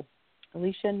people.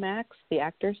 Alicia and Max, the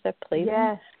actors that played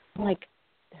them, I'm like,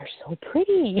 they're so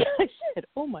pretty. I said,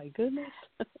 oh my goodness.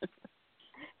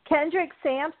 Kendrick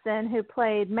Sampson, who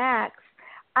played Max,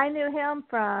 I knew him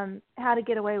from How to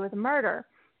Get Away with Murder.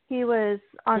 He was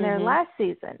on there last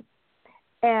season.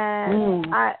 And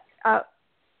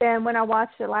and when I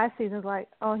watched it last season, I was like,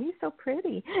 oh, he's so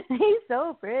pretty. He's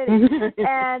so pretty.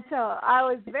 And so I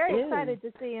was very excited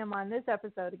to see him on this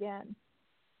episode again.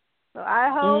 So I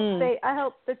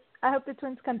hope the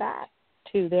twins come back.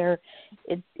 Too. I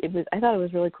thought it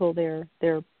was really cool.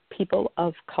 They're people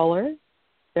of color.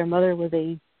 Their mother was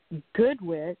a good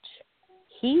witch.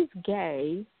 He's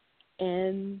gay,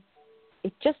 and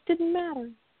it just didn't matter.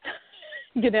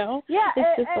 Yeah,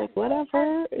 it's just like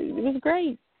whatever. It was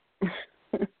great.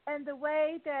 And the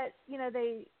way that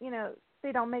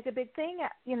they don't make a big thing.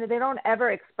 They don't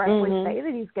ever expressly say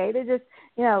that he's gay. They just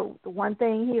the one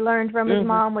thing he learned from his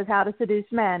mom was how to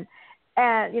seduce men,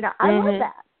 and I love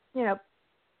that.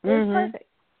 It's perfect.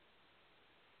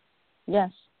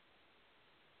 Yes.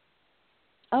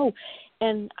 Oh,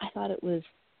 and I thought it was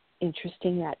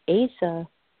interesting that Asa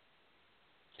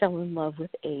fell in love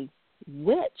with a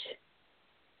witch,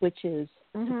 which is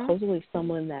supposedly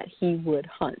someone that he would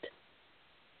hunt.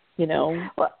 Well,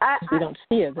 we don't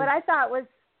see it. What I thought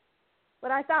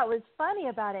was funny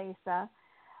about Asa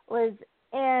was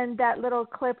in that little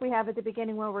clip we have at the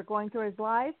beginning where we're going through his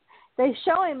life. They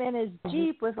show him in his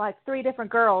Jeep with like 3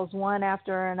 different girls, one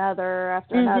after another,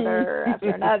 after another,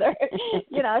 after another.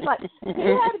 It's like he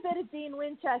had a bit of Dean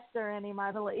Winchester in him,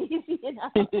 I believe.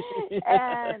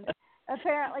 And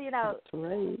apparently,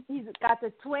 he's got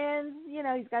the twins.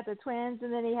 He's got the twins,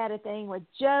 and then he had a thing with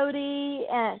Jody,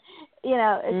 and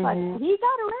it's like he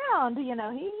got around.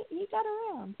 He got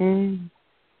around.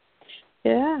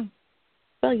 Yeah.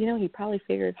 Well, he probably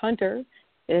figured Hunter.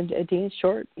 And Dean's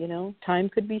short, time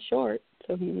could be short,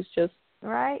 so he was just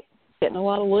getting a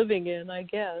lot of living in, I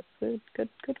guess.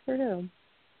 Good for him.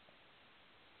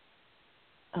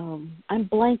 I'm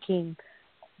blanking.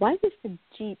 Why was the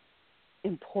Jeep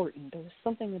important? There was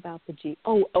something about the Jeep.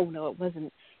 Oh no, it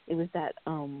wasn't. It was that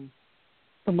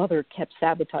the mother kept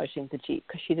sabotaging the Jeep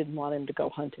because she didn't want him to go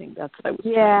hunting. That's what I was.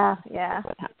 Yeah.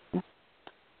 What happened.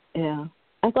 Yeah.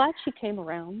 I'm glad she came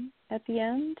around at the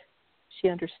end. She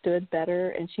understood better,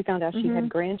 and she found out she had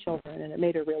grandchildren, and it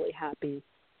made her really happy.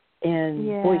 And,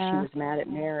 boy, she was mad at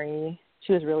Mary.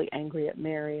 She was really angry at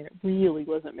Mary, and it really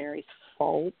wasn't Mary's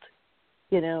fault.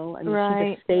 She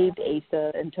just saved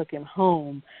Asa and took him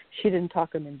home. She didn't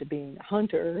talk him into being a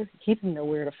hunter. He didn't know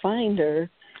where to find her.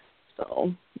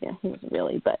 So, yeah, he wasn't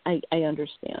really, but I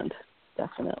understand,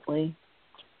 definitely.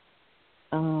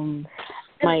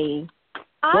 Sorry,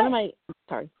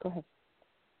 go ahead.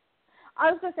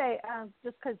 I was going to say,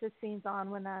 just because this scene's on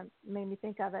when that made me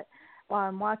think of it while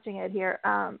I'm watching it here.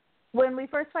 When we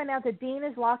first find out that Dean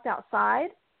is locked outside,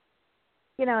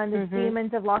 and the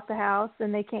demons have locked the house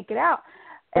and they can't get out,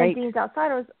 and Dean's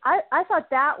outside, I thought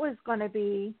that was going to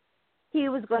be, he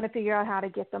was going to figure out how to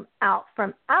get them out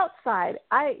from outside.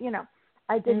 I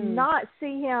did not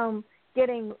see him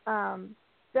getting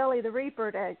Billy the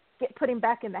Reaper to put him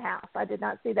back in the house. I did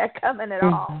not see that coming at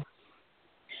all.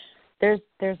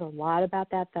 There's a lot about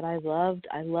that I loved.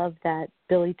 I love that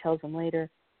Billy tells him later,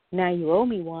 now you owe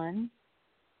me one,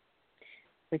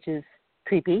 which is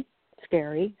creepy,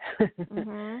 scary.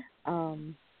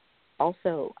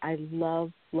 Also, I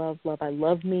love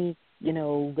me,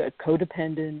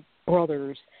 codependent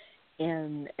brothers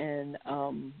and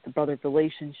the brother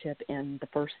relationship. And the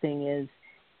first thing is,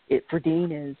 for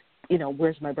Dean is,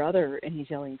 where's my brother? And he's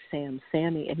yelling, Sam,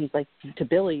 Sammy. And he's like, to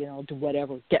Billy, do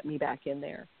whatever, get me back in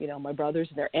there. My brother's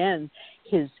there. And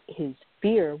his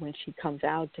fear when she comes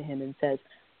out to him and says,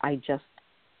 I just,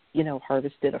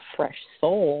 harvested a fresh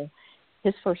soul.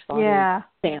 His first thought is,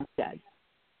 Sam's dead.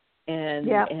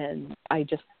 And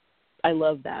I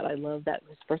love that. I love that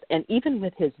his first, and even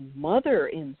with his mother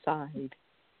inside,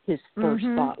 his first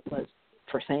thought was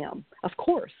for Sam. Of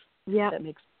course. Yeah. That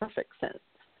makes perfect sense.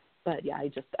 But yeah,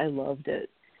 I loved it.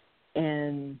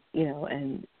 And,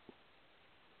 and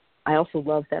I also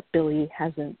love that Billy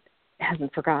hasn't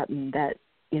forgotten that,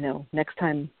 next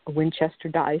time a Winchester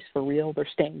dies for real, they're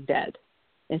staying dead.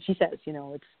 And she says,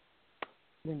 it's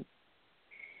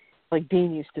like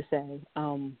Dean used to say,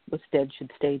 what's dead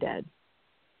should stay dead.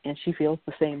 And she feels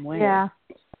the same way. Yeah.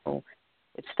 So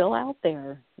it's still out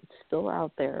there.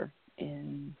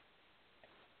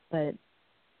 But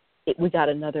we got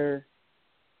another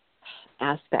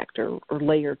aspect or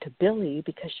layer to Billy,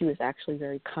 because she was actually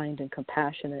very kind and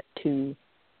compassionate to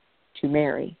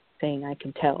Mary, saying, I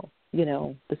can tell,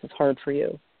 this is hard for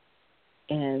you.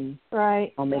 And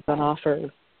I'll make an offer,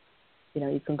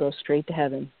 you can go straight to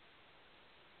heaven.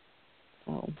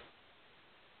 So,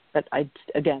 but I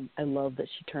love that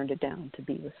she turned it down to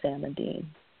be with Sam and Dean.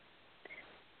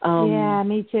 Yeah,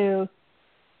 me too.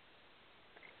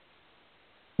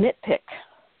 Nitpick,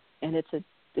 and it's a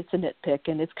nitpick,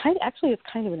 and it's kind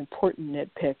of an important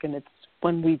nitpick, and it's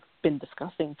one we've been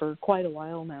discussing for quite a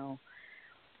while now.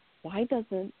 Why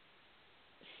doesn't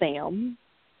Sam,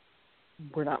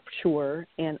 we're not sure,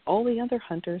 and all the other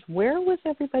hunters, where was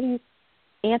everybody's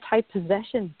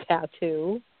anti-possession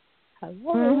tattoo?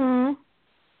 Hello?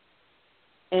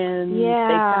 And they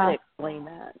kind of explain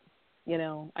that.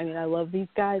 I love these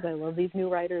guys. I love these new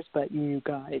writers, but you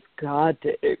guys got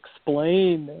to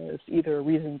explain this. Either a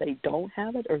reason they don't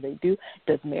have it or they do.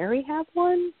 Does Mary have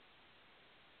one?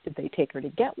 Did they take her to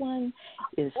get one?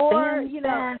 Is Sam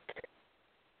back?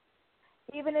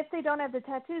 Even if they don't have the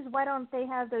tattoos, why don't they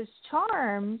have those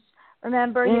charms?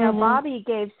 Remember, Bobby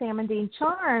gave Sam and Dean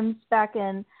charms back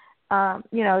in,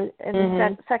 in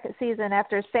the second season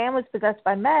after Sam was possessed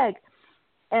by Meg.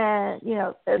 And,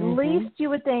 at least you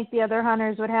would think the other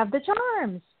hunters would have the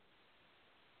charms.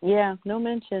 Yeah, no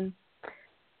mention.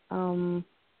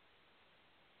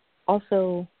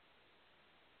 Also,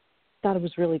 thought it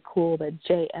was really cool that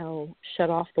JL shut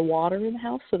off the water in the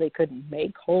house so they couldn't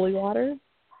make holy water.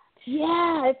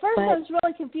 Yeah, at first I was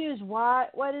really confused. Why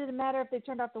did it matter if they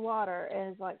turned off the water?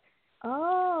 And it's like,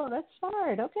 oh, that's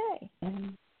smart. Okay.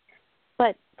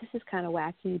 But this is kind of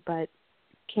wacky, but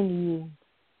can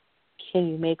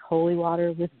you make holy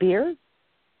water with beer?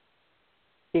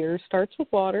 Beer starts with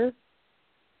water.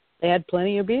 They had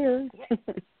plenty of beer.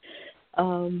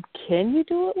 Can you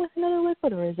do it with another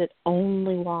liquid, or is it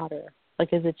only water? Like,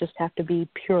 does it just have to be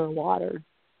pure water,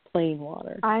 plain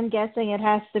water? I'm guessing it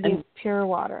has to be pure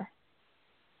water.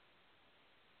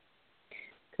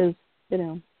 Because,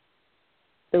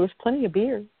 there was plenty of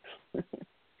beer.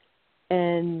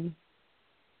 And,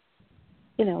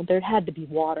 there had to be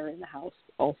water in the house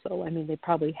also. They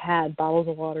probably had bottles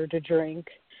of water to drink.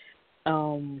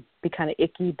 Be kind of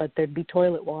icky, but there'd be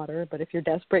toilet water. But if you're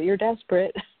desperate, you're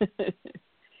desperate.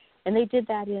 And they did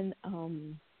that in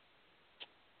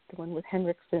the one with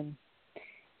Henriksen.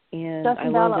 And I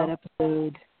love that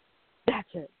episode. That's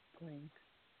it.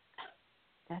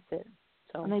 That's it.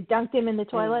 So. And they dunked him in the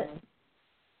toilet?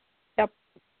 Yep.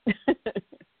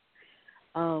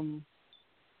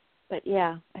 But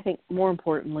yeah, I think more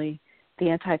importantly, the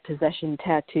anti-possession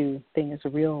tattoo thing is a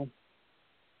real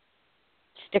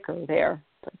sticker there.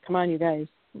 It's like, come on, you guys.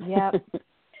 Yep.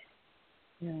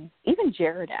 Even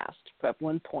Jared asked at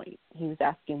one point, he was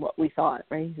asking what we thought,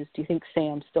 right? He says, do you think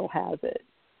Sam still has it?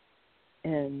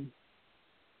 And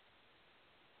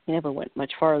he never went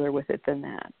much farther with it than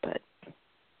that, but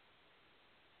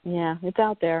Yeah, it's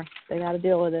out there. They got to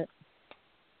deal with it.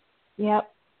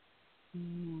 Yep.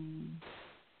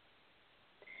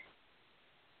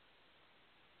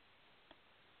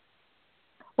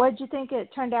 What did you think? It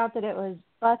turned out that it was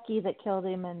Bucky that killed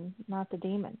him and not the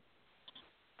demon.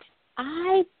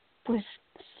 I was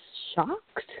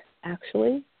shocked,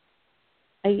 actually.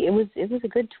 It was a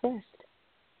good twist,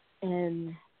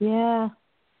 and yeah,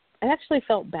 I actually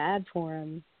felt bad for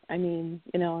him. I mean,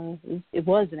 it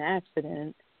was an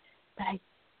accident, but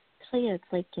it's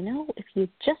like, if you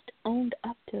just owned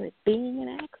up to it being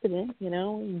an accident, you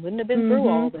wouldn't have been through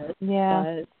all this.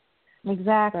 Yeah,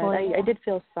 exactly. But I did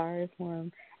feel sorry for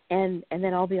him, and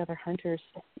then all the other hunters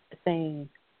saying,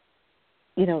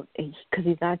 because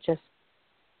he's not just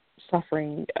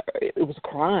suffering, it was a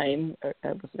crime, it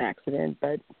was an accident,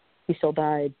 but he still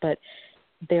died. But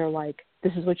they're like,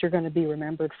 this is what you're going to be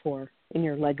remembered for in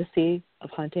your legacy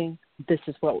of hunting. This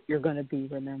is what you're going to be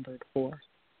remembered for.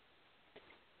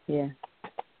 Yeah,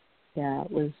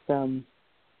 it was. I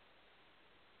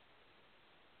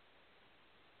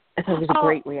thought it was a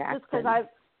great reaction. Just because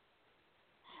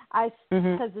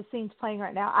because the scene's playing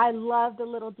right now. I love the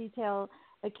little detail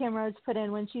that Kim Rhodes put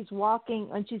in when she's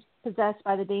possessed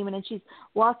by the demon, and she's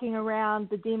walking around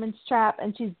the demon's trap,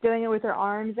 and she's doing it with her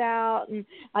arms out, and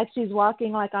like she's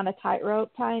walking like on a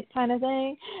tightrope kind of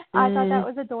thing. I thought that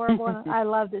was adorable, and I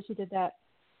love that she did that.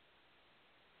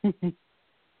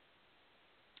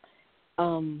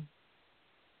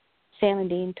 Sam and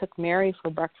Dean took Mary for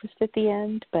breakfast at the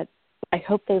end, but I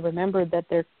hope they remembered that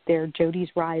they're Jodie's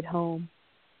ride home.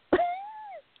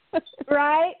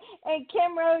 Right? And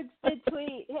Kim Rhodes did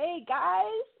tweet, "Hey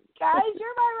guys,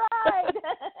 you're my ride."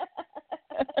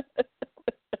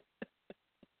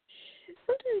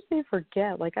 Sometimes they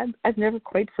forget. Like I've never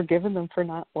quite forgiven them for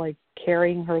not like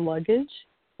carrying her luggage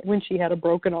when she had a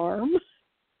broken arm.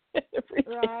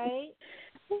 Right?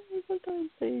 Sometimes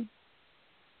they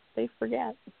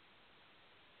forget.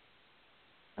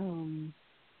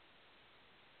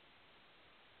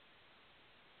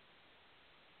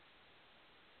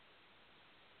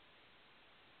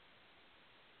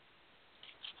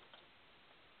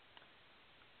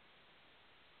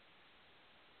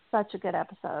 Such a good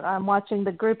episode. I'm watching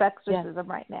the group exorcism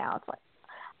right now. It's like,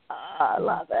 I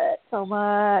love it so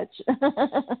much.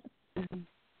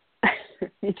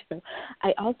 Me too.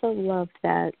 I also loved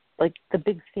that, like, the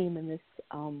big theme in this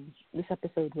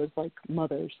episode was like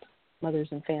mothers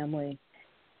and family,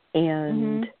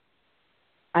 and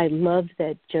I loved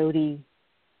that Jodie.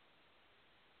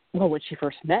 Well, when she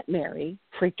first met Mary,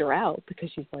 freaked her out because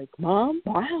she's like, "Mom,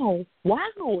 wow,"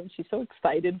 and she's so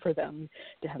excited for them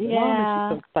to have a mom, and she's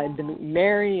so excited to meet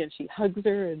Mary, and she hugs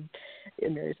her, and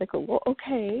Mary's like, "Oh, well,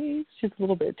 okay." She's a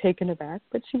little bit taken aback,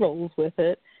 but she rolls with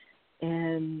it,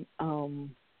 and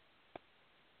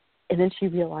then she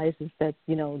realizes that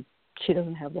she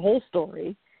doesn't have the whole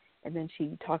story, and then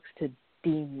she talks to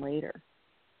Dean later,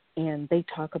 and they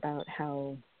talk about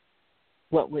how.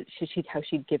 How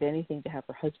she'd give anything to have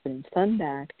her husband and son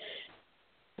back.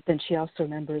 But then she also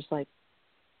remembers, like,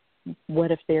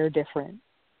 what if they're different?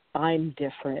 I'm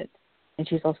different. And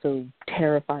she's also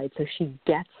terrified. So she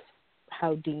gets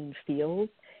how Dean feels.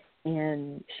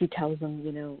 And she tells him,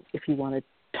 if you want to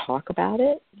talk about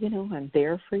it, I'm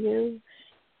there for you.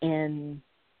 And,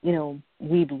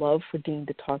 we'd love for Dean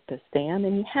to talk to Sam,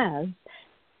 and he has.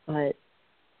 But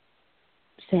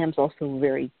Sam's also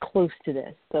very close to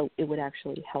this, so it would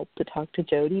actually help to talk to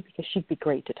Jodie because she'd be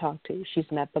great to talk to.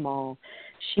 She's met them all.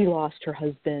 She lost her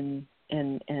husband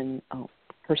and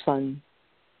her son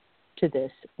to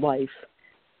this life,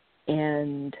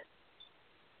 and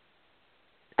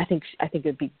I think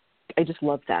it'd be. I just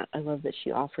love that. I love that she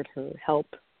offered her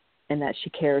help and that she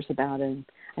cares about him.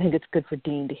 I think it's good for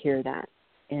Dean to hear that,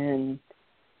 and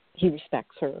he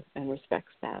respects her and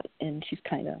respects that, and she's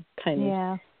kind of.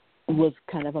 Yeah. Was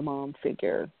kind of a mom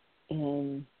figure,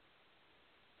 and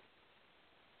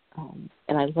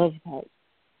I love that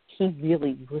he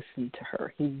really listened to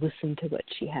her. He listened to what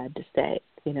she had to say.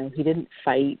 He didn't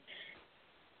fight,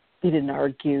 he didn't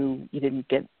argue, he didn't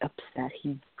get upset.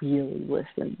 He really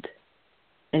listened,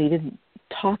 and he didn't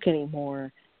talk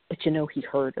anymore. But he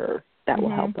heard her. That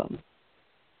will help him.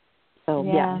 So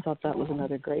I thought that was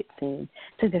another great scene.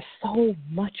 So there's so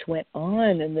much went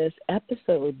on in this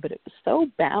episode, but it was so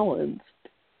balanced.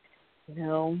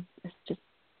 It's just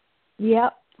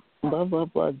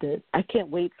loved it. I can't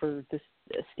wait for this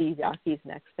Steve Yockey's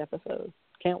next episode.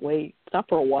 Can't wait. It's not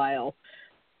for a while,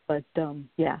 but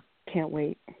can't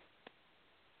wait.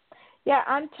 Yeah,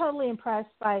 I'm totally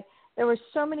impressed by. There were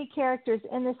so many characters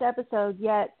in this episode,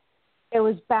 yet it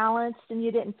was balanced, and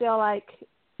you didn't feel like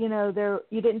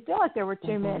you didn't feel like there were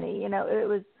too many. It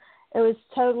was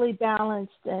totally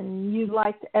balanced, and you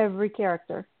liked every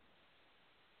character.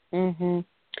 Mhm.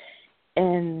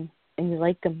 And you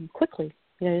liked them quickly.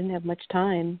 You didn't have much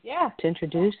time to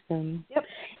introduce them. Yep.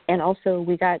 And also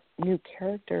we got new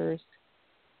characters,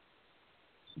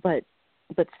 but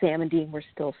Sam and Dean were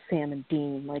still Sam and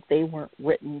Dean. Like, they weren't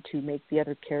written to make the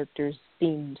other characters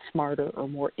seem smarter or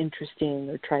more interesting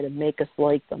or try to make us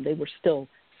like them. They were still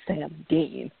Sam and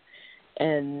Dean.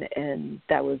 And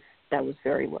that was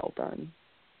very well done.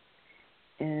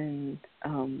 And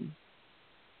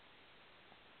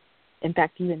in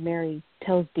fact, even Mary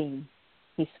tells Dean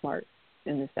he's smart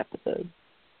in this episode.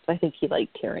 So I think he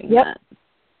liked hearing that.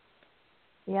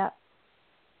 Yep.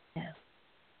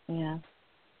 Yeah.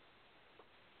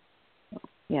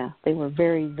 Yeah, they were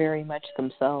very, very much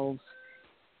themselves.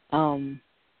 I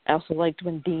also liked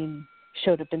when Dean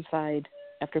showed up inside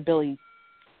after Billy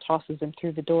tosses him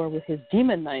through the door with his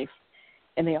demon knife,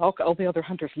 and all the other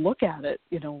hunters look at it,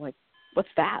 like,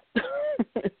 what's that?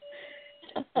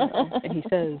 And he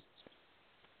says,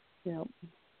 it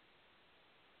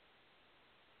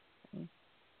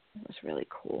was really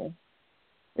cool.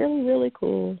 Really, really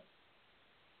cool.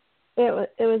 It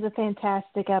was a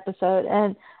fantastic episode.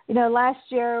 And, last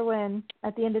year when,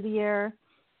 at the end of the year,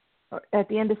 or at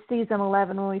the end of season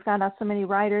 11, when we found out so many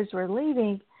writers were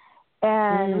leaving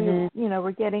and,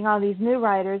 we're getting all these new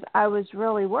writers, I was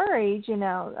really worried,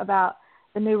 about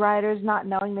the new writers not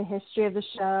knowing the history of the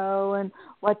show and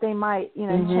what they might,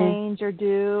 change or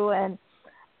do. And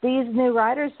these new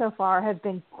writers so far have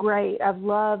been great. I've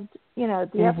loved,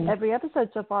 every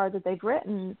episode so far that they've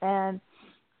written, and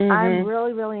I'm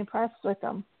really, really impressed with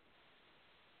them.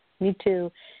 Me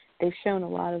too. They've shown a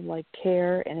lot of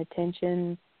care and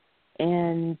attention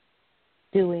and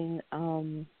doing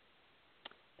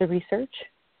the research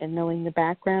and knowing the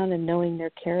background and knowing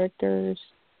their characters.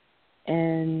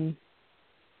 And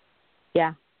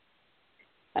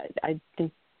I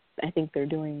think they're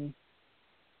doing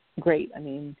great. I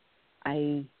mean,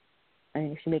 if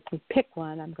you make me pick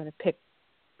one, I'm going to pick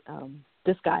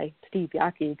this guy, Steve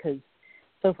Yockey, because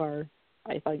so far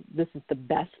I thought this is the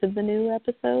best of the new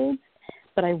episodes,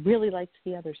 but I really liked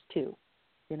the others too.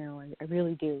 I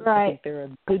really do. Right. I think they're a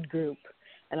good group,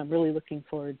 and I'm really looking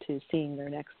forward to seeing their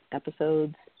next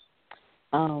episodes.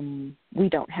 We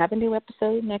don't have a new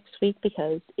episode next week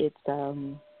because it's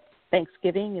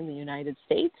Thanksgiving in the United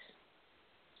States,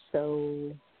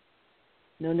 so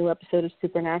no new episode of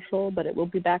Supernatural, but it will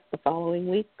be back the following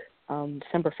week,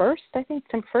 December 1st, I think,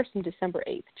 December 1st and December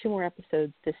 8th. 2 more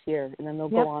episodes this year, and then they'll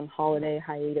go on holiday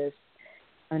hiatus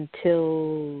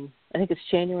until, I think it's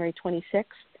January 26th.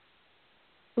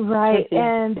 Right,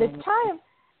 and the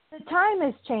time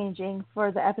is changing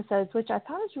for the episodes, which I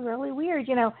thought was really weird.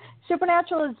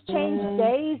 Supernatural has changed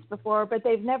days before, but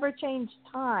they've never changed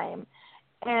time.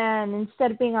 And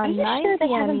instead of being on 9 p.m. They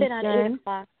haven't been Eastern, on 8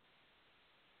 o'clock.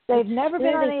 They've never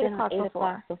been on 8 o'clock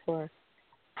before.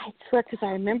 I swear, because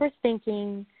I remember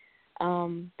thinking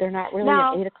they're not really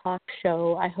an 8 o'clock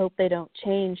show. I hope they don't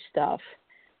change stuff.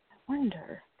 I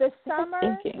wonder. The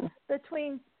summer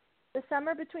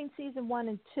between season 1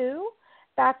 and 2,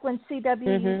 back when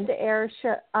CW used to air,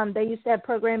 they used to have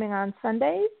programming on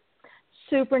Sundays.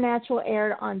 Supernatural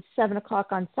aired on 7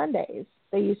 o'clock on Sundays.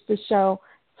 They used to show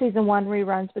season 1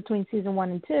 reruns between season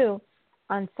 1 and 2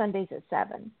 on Sundays at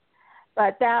 7.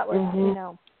 But that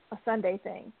was, a Sunday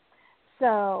thing.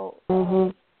 So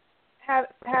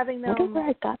having them,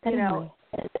 I got that in my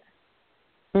head.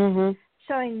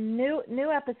 showing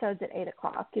new episodes at 8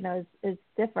 o'clock, is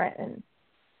different.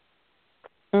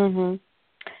 And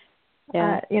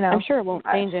I'm sure it won't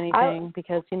change anything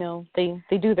because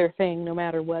they do their thing no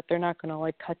matter what. They're not going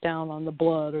to cut down on the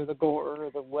blood or the gore or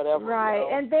the whatever. Right,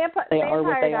 and Vampire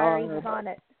Diaries is on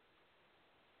it.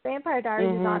 Vampire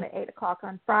Diaries is on at 8 o'clock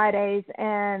on Fridays,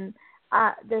 and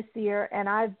this year, and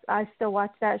I still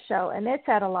watch that show, and it's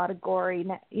had a lot of gory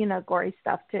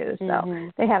stuff too. So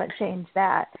they haven't changed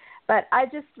that. But I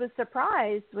just was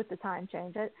surprised with the time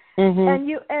change.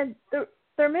 And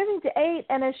they're moving to 8,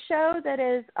 and a show that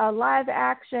is a live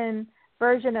action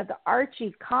version of the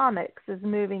Archie comics is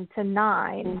moving to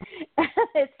 9.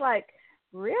 It's like,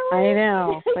 really? I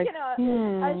know.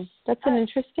 That's an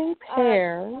interesting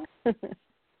pair.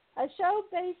 A show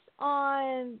based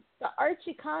on the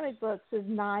Archie comic books is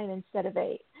 9 instead of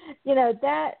 8.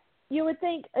 That you would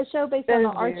think a show based on the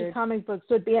Archie comic books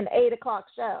would be an 8 o'clock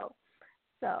show.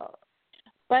 So,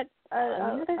 but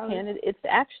on the other hand, it's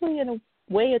actually in a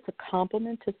way it's a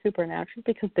compliment to Supernatural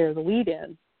because they're the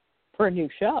lead-in for a new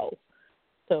show.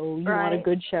 So you want a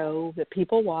good show that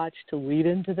people watch to lead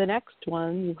into the next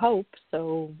one, you hope.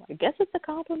 So I guess it's a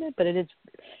compliment, but it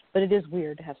is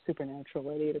weird to have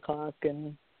Supernatural at 8 o'clock,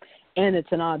 and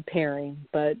it's an odd pairing.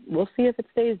 But we'll see if it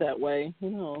stays that way. Who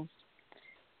knows?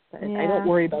 But I don't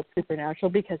worry about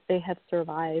Supernatural because they have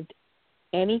survived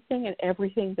anything and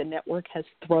everything the network has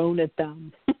thrown at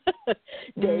them.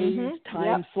 Days,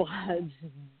 time slots,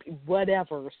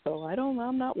 whatever. So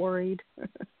I'm not worried.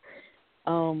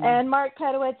 And Mark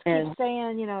Pedowitz keeps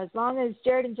saying, as long as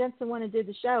Jared and Jensen want to do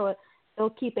the show,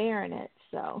 they'll keep airing it.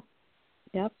 So.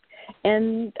 Yep.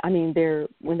 And I mean,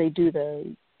 when they do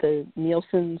the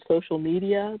Nielsen social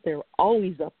media, they're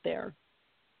always up there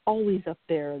in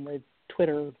the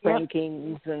Twitter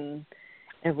rankings and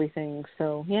everything.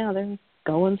 So they're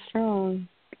going strong.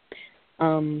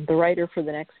 The writer for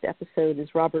the next episode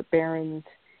is Robert Behrens,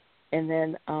 and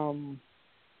then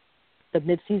the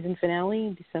mid-season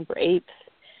finale, December 8th,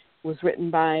 was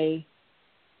written by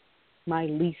my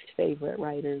least favorite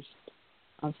writers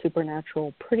on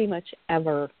Supernatural pretty much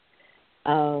ever.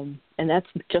 And that's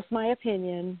just my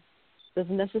opinion.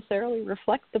 Doesn't necessarily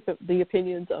reflect the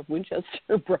opinions of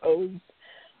Winchester Bros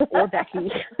or Becky.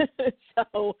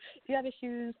 So if you have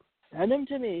issues, send them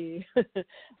to me.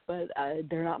 But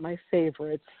they're not my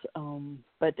favorites.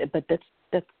 But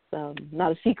that's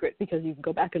not a secret because you can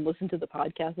go back and listen to the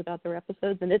podcast about their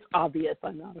episodes, and it's obvious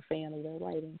I'm not a fan of their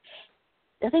writing.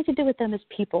 Nothing to do with them as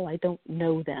people. I don't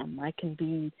know them. I can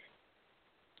be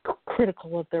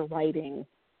critical of their writing.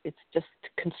 It's just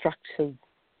constructive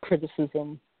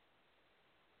criticism.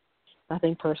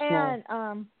 Nothing personal.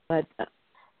 And but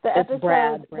the it's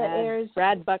episode that airs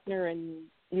Brad Buckner and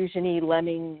Eugenie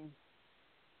Lemming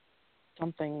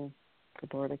something.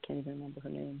 Good Lord, I can't even remember her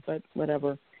name, but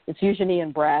whatever. It's Eugenie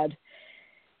and Brad,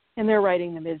 and they're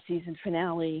writing the mid-season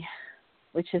finale,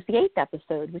 which is the 8th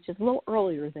episode, which is a little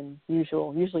earlier than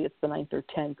usual. Usually it's the 9th or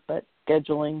 10th, but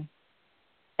scheduling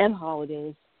and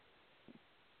holidays.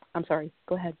 I'm sorry,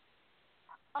 go ahead.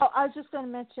 Oh, I was just going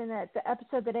to mention that the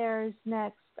episode that airs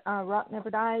next, Rock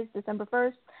Never Dies, December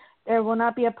 1st, there will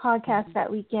not be a podcast that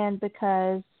weekend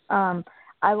because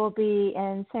I will be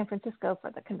in San Francisco for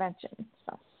the convention.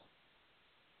 So.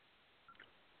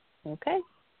 Okay.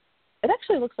 It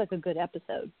actually looks like a good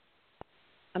episode.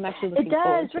 I'm actually looking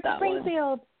forward to that one.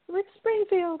 Rick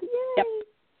Springfield, yay! Yep.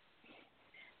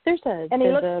 And he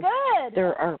looks good.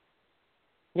 There are,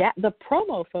 the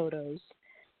promo photos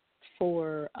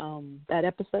for that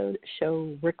episode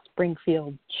show Rick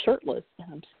Springfield shirtless.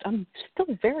 And I'm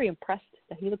still very impressed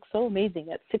that he looks so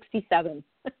amazing at 67.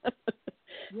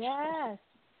 Yes.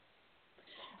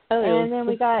 Oh, and then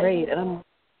we got great. And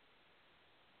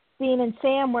Dean and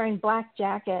Sam wearing black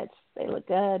jackets. They look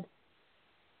good.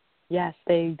 Yes,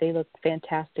 they look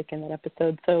fantastic in that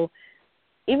episode. So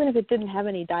even if it didn't have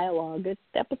any dialogue, the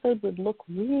episode would look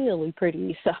really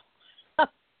pretty. So I'm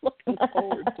looking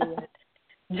forward to it.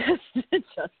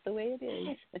 Just the way it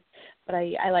is. But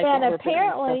I like and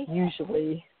apparently stuff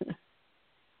usually.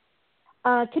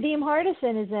 Kadeem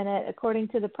Hardison is in it, according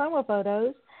to the promo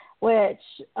photos, which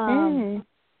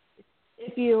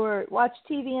if you watched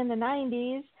TV in the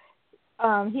 90s,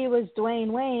 he was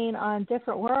Dwayne Wayne on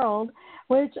Different World,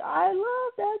 which I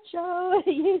love that show.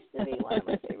 It used to be one of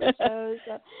my favorite shows.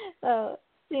 So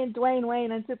seeing Dwayne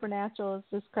Wayne on Supernatural is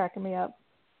just cracking me up.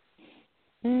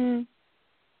 That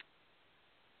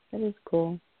is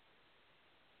cool.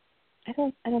 I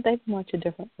don't watch A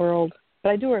Different World, but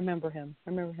I do remember him. I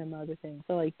remember him other things.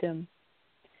 I liked him.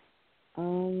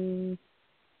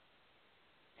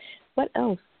 What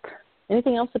else?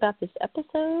 Anything else about this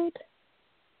episode?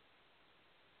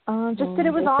 Just that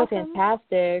it was awesome. So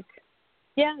fantastic.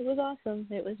 Yeah, it was awesome.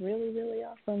 It was really, really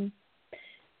awesome.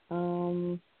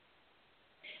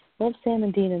 Love Sam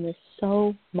and Dean in this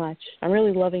so much. I'm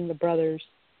really loving the brothers.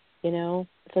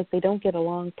 It's like they don't get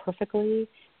along perfectly.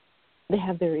 They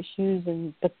have their issues,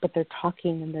 but they're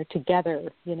talking and they're together.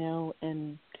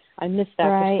 And I missed that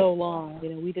for so long.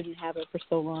 We didn't have it for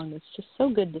so long. It's just so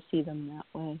good to see them that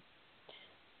way.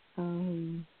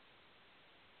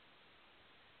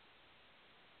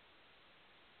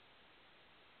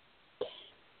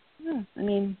 I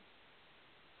mean,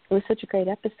 it was such a great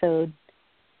episode.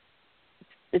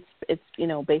 It's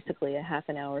basically a half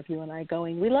an hour of you and I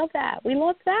going, we love that, and we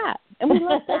love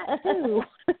that too.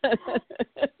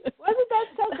 Wasn't that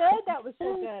so good? That was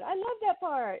so good. I love that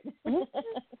part. I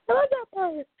love that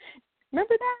part.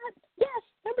 Remember that? Yes.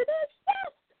 Remember this?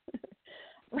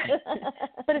 Yes.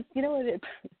 But it's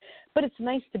but it's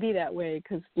nice to be that way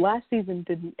because last season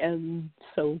didn't end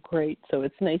so great. So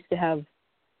it's nice to have.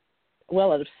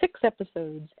 Well, out of 6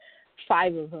 episodes,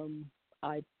 5 of them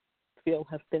I feel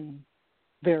have been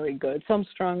very good. Some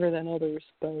stronger than others,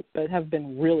 but have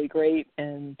been really great.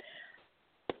 And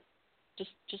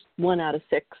just 1 out of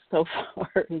 6 so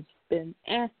far has been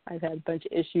I've had a bunch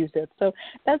of issues with. So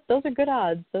those are good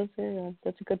odds. That's a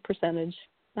good percentage.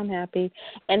 I'm happy.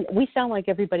 And we sound like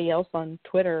everybody else on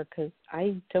Twitter because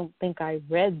I don't think I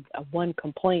read one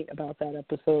complaint about that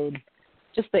episode.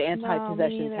 Just the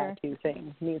anti-possession tattoo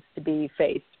thing needs to be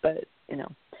faced, but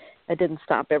that didn't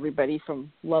stop everybody from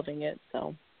loving it.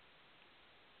 So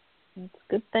it's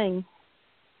a good thing.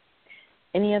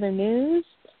 Any other news?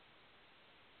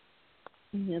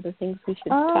 Any other things we should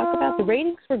talk about? The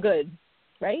ratings were good,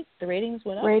 right? The ratings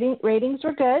went up. Ratings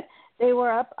were good. They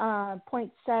were up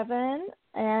 0.7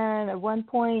 and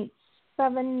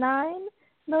 1.79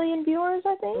 million viewers,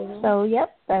 I think. Mm-hmm. So,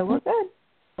 yep, they were good.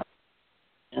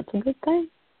 That's a good thing.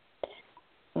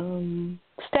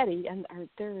 Steady, and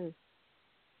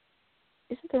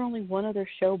isn't there only one other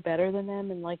show better than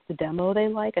them in like the demo they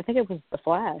like? I think it was The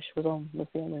Flash was the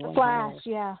only one. Flash,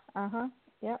 yeah,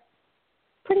 yep.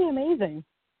 Pretty amazing.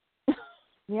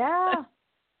 Yeah.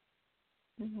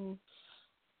 Mm-hmm.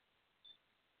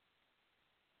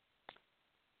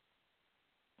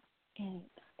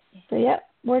 So, yep,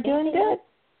 we're doing good.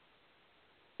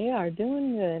 We are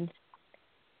doing good.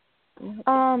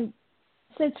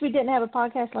 Since we didn't have a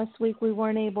podcast last week, we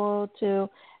weren't able to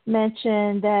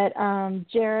mention that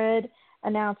Jared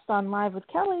announced on Live with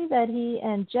Kelly that he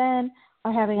and Jen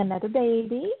are having another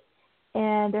baby,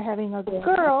 and they're having a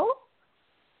girl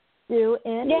due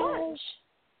in March.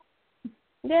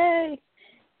 Yay!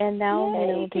 And now,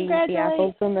 the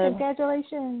Ackles and the...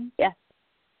 Congratulations. Yes.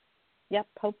 Yep,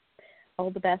 hope all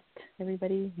the best.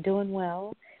 Everybody doing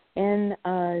well. And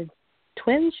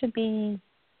twins should be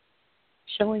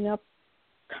showing up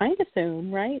kind of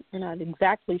soon, right? We're not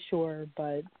exactly sure,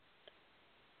 but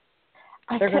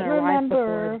they're going to arrive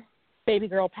before baby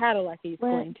girl Padalecki is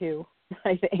going to,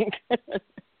 I think.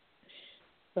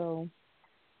 So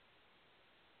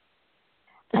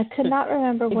I could not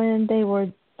remember when they were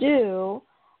due.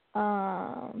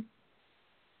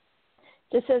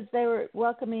 Just as they were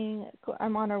welcoming,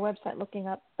 I'm on our website looking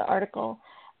up the article,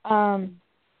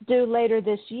 due later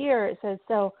this year. It says,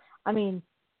 so, I mean,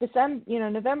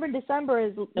 November, December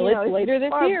is, it's later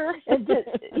this year.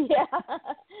 Yeah.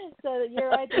 So you're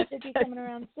right, they should be coming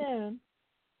around soon.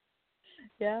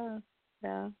 Yeah.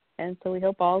 And so we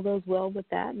hope all goes well with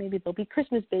that. Maybe they'll be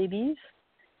Christmas babies.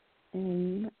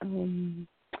 And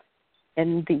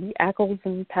the Ackles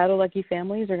and Padalecki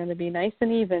families are going to be nice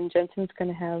and even. Jensen's going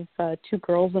to have 2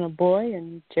 girls and a boy,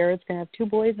 and Jared's going to have 2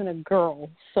 boys and a girl.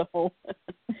 So,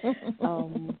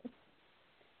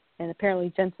 and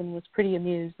apparently Jensen was pretty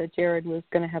amused that Jared was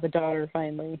going to have a daughter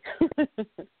finally,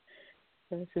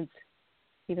 since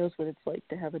he knows what it's like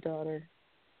to have a daughter.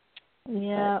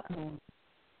 Yeah. But,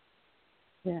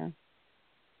 yeah.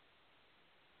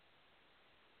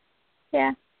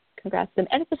 Yeah. Congrats to them.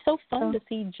 And it was so fun to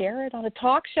see Jared on a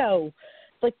talk show.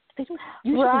 Like, they don't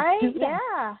usually do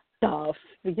that stuff,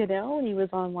 and he was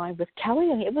on Live with Kelly,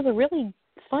 and it was a really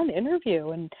fun interview,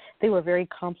 and they were very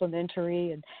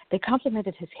complimentary, and they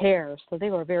complimented his hair, so they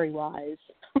were very wise.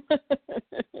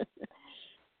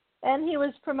 And he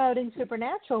was promoting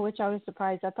Supernatural, which I was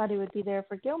surprised. I thought he would be there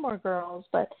for Gilmore Girls,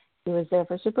 but he was there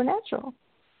for Supernatural.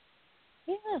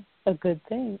 Yeah, a good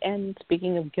thing. And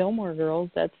speaking of Gilmore Girls,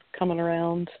 that's coming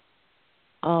around.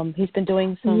 He's been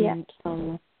doing some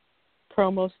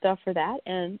promo stuff for that,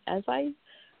 and as I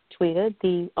tweeted,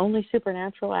 the only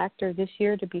Supernatural actor this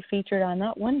year to be featured on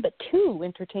not 1 but 2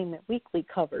 Entertainment Weekly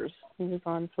covers. He was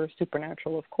on for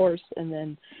Supernatural, of course, and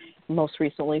then most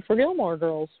recently for Gilmore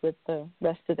Girls with the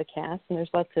rest of the cast, and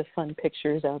there's lots of fun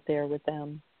pictures out there with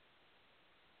them.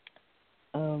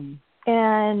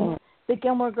 The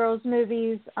Gilmore Girls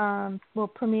movies will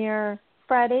premiere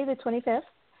Friday the 25th.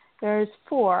 There's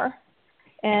 4.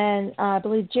 And I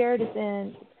believe Jared is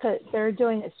in, they're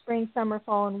doing a spring, summer,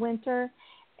 fall, and winter.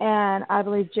 And I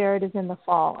believe Jared is in the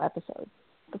fall episode,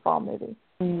 the fall movie.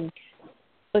 Mm.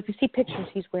 So if you see pictures,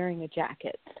 he's wearing a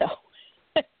jacket. So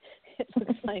it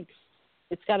looks like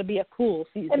it's got to be a cool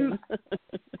season.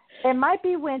 It might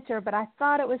be winter, but I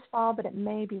thought it was fall, but it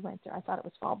may be winter. I thought it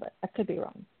was fall, but I could be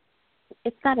wrong.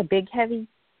 It's not a big, heavy.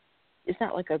 It's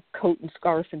not like a coat and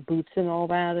scarf and boots and all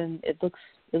that, and it looks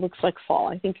like fall.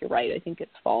 I think you're right. I think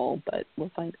it's fall, but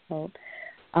we'll find out.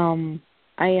 I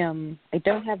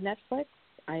don't have Netflix.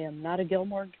 I am not a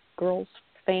Gilmore Girls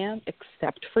fan,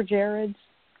 except for Jared's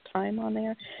time on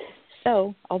there.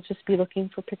 So I'll just be looking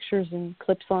for pictures and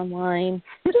clips online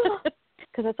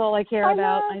because that's all I care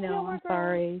about. I know. I'm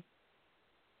sorry.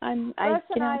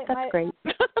 That's great,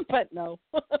 but no.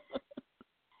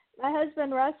 my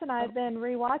husband Russ and I have been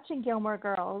rewatching Gilmore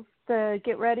Girls to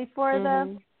get ready for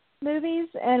the movies,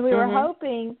 and we were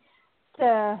hoping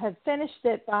to have finished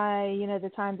it by, the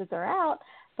time that they're out,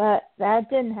 but that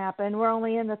didn't happen. We're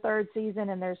only in the 3rd season,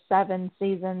 and there's 7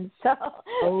 seasons, so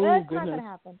that's not going to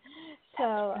happen.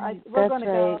 So we're going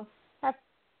to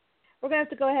we're going to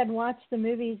have to go ahead and watch the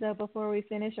movies, though, before we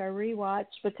finish our rewatch,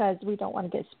 because we don't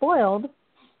want to get spoiled.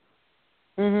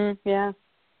 Yeah,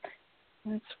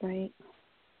 that's right.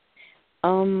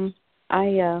 I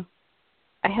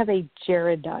have a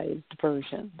Jaredized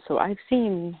version, so I've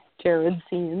seen Jared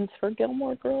scenes for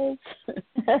Gilmore Girls.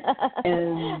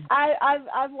 And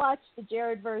I've watched the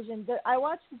Jared version. I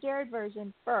watched the Jared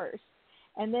version first,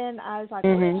 and then I was like,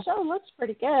 well, the show looks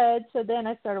pretty good. So then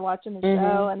I started watching the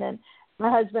show, and then my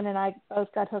husband and I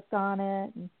both got hooked on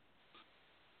it. And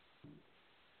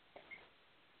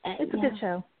it's a good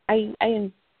show. I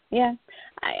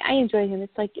enjoy him.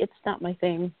 It's like, it's not my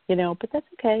thing, but that's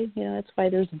okay. That's why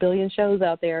there's a billion shows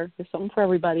out there. There's something for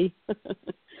everybody.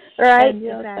 Right, and,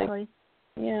 exactly.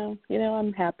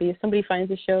 I'm happy. If somebody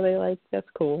finds a show they like, that's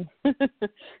cool. If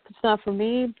it's not for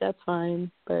me, that's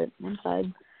fine. But I'm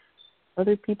glad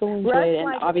other people enjoy it.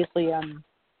 And obviously,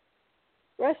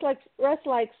 Russ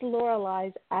likes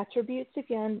Lorelei's attributes, if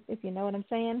you know what I'm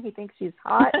saying. He thinks she's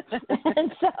hot,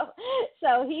 and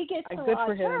so he gets to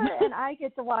watch her, and I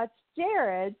get to watch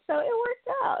Jared. So it worked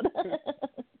out.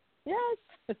 Yes.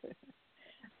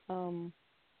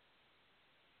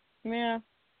 Yeah.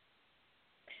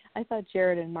 I thought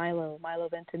Jared and Milo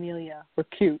Ventimiglia, were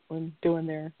cute when doing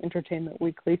their Entertainment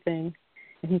Weekly thing,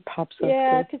 and he pops up.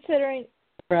 Yeah, considering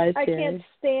I can't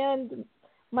stand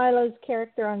Milo's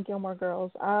character on Gilmore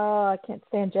Girls. Oh, I can't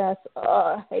stand Jess.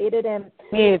 Oh, I hated him.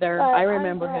 Me either. I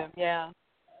remember him. Yeah.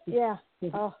 Yeah.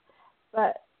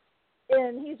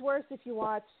 And he's worse if you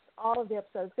watch all of the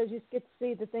episodes, because you get to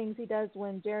see the things he does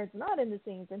when Jared's not in the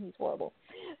scenes, and he's horrible.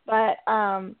 But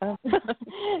I'm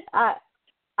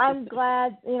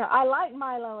glad. I like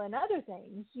Milo and other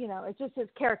things. It's just his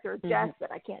character, Jess,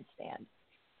 that I can't stand.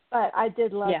 But I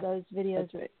did love those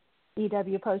videos that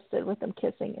EW posted with them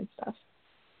kissing and stuff.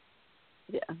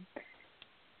 Yeah,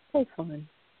 so fun.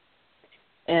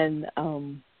 And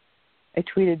I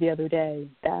tweeted the other day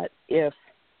that if,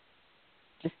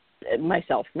 just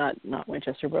myself, not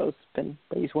Winchester Rose, but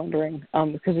he's wondering,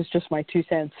 because it's just my 2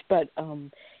 cents, but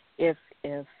if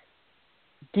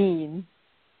Dean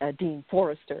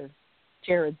Forrester,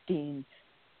 Jared's Dean,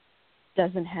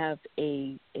 doesn't have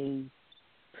a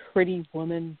pretty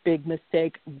woman big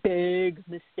mistake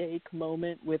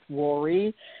moment with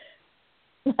Rory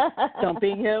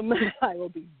dumping him, I will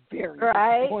be very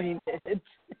disappointed.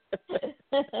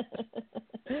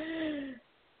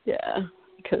 Yeah,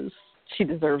 because she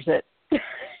deserves it.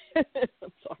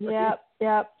 I'm sorry.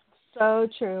 Yep. So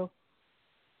true.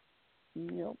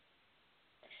 Yep.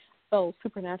 Oh,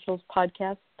 Supernatural's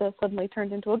podcast suddenly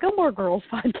turned into a Gilmore Girls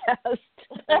podcast.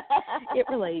 It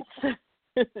relates.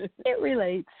 It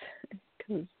relates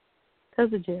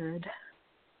because of Jared.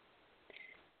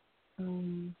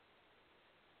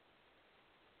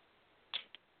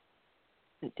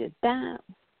 We did that.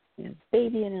 We had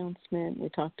baby announcement. We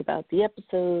talked about the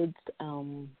episodes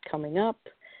coming up,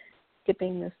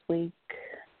 skipping this week.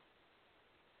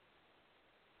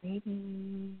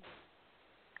 Maybe.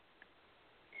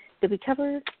 Did we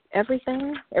cover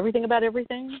everything? Everything about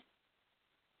everything?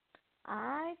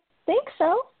 I think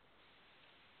so.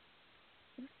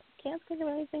 Can't think of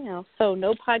anything else. So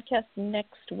no podcast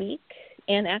next week,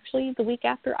 and actually the week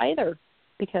after either,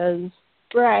 because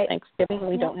Thanksgiving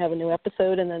we don't have a new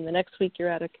episode, and then the next week you're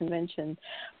at a convention,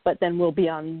 but then we'll be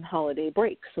on holiday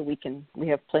break, so we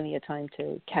have plenty of time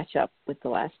to catch up with the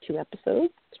last 2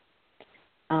 episodes.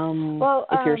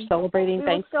 If you're celebrating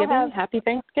Thanksgiving, happy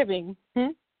Thanksgiving.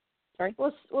 Sorry?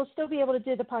 We'll still be able to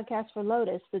do the podcast for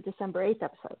Lotus, the December 8th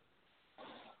episode.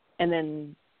 And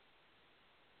then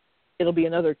it'll be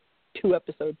another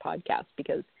 2-episode podcast,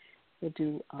 because we'll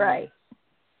do...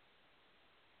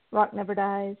 Rock Never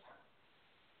Dies.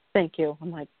 Thank you.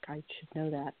 I'm like, I should know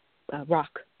that.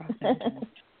 Rock Never Dies.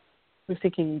 I was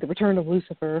thinking The Return of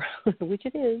Lucifer, which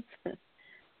it is.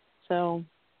 So,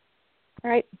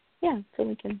 all right. Yeah, so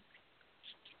we can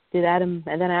do that. And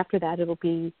then after that, it'll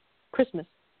be Christmas.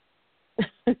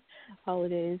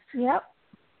 Holidays. Yep.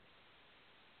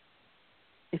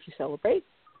 If you celebrate.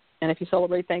 And if you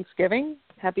celebrate Thanksgiving,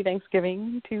 happy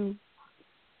Thanksgiving to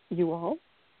you all.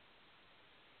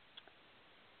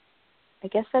 I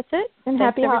guess that's it. And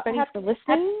thanks everybody for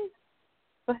listening.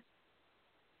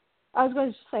 I was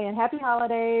going to say, and happy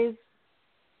holidays,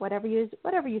 whatever you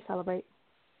celebrate.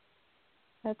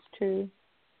 That's true.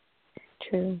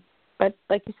 True. But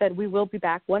like you said, we will be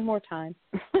back one more time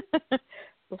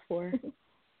before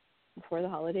the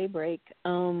holiday break.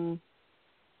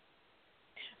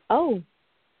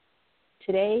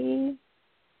 Today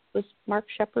was Mark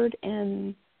Shepard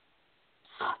and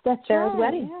Sarah's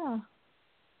wedding. Yeah.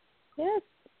 Yes.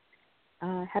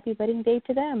 Happy wedding day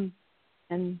to them.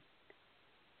 And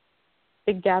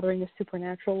big gathering of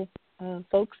supernatural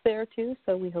folks there, too.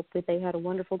 So we hope that they had a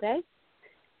wonderful day.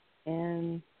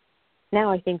 And now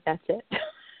I think that's it.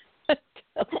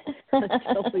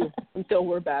 until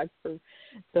we're back for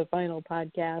the final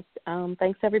podcast.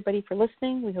 Thanks, everybody, for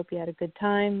listening. We hope you had a good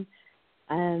time.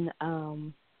 And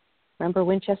remember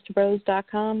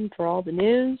WinchesterBros.com for all the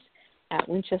news, at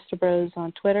Winchester Bros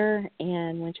on Twitter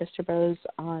and Winchester Bros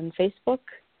on Facebook.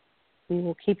 We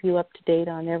will keep you up to date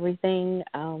on everything.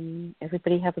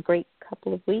 Everybody have a great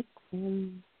couple of weeks.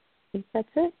 And I think that's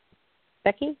it.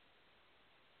 Becky?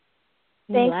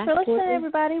 Thanks for listening,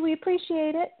 everybody. We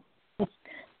appreciate it. All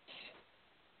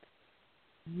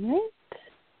right.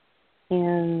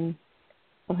 And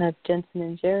we'll have Jensen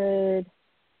and Jared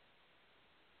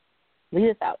lead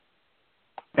us out.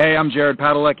 Hey, I'm Jared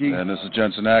Padalecki. And this is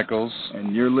Jensen Ackles.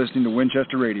 And you're listening to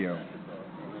Winchester Radio.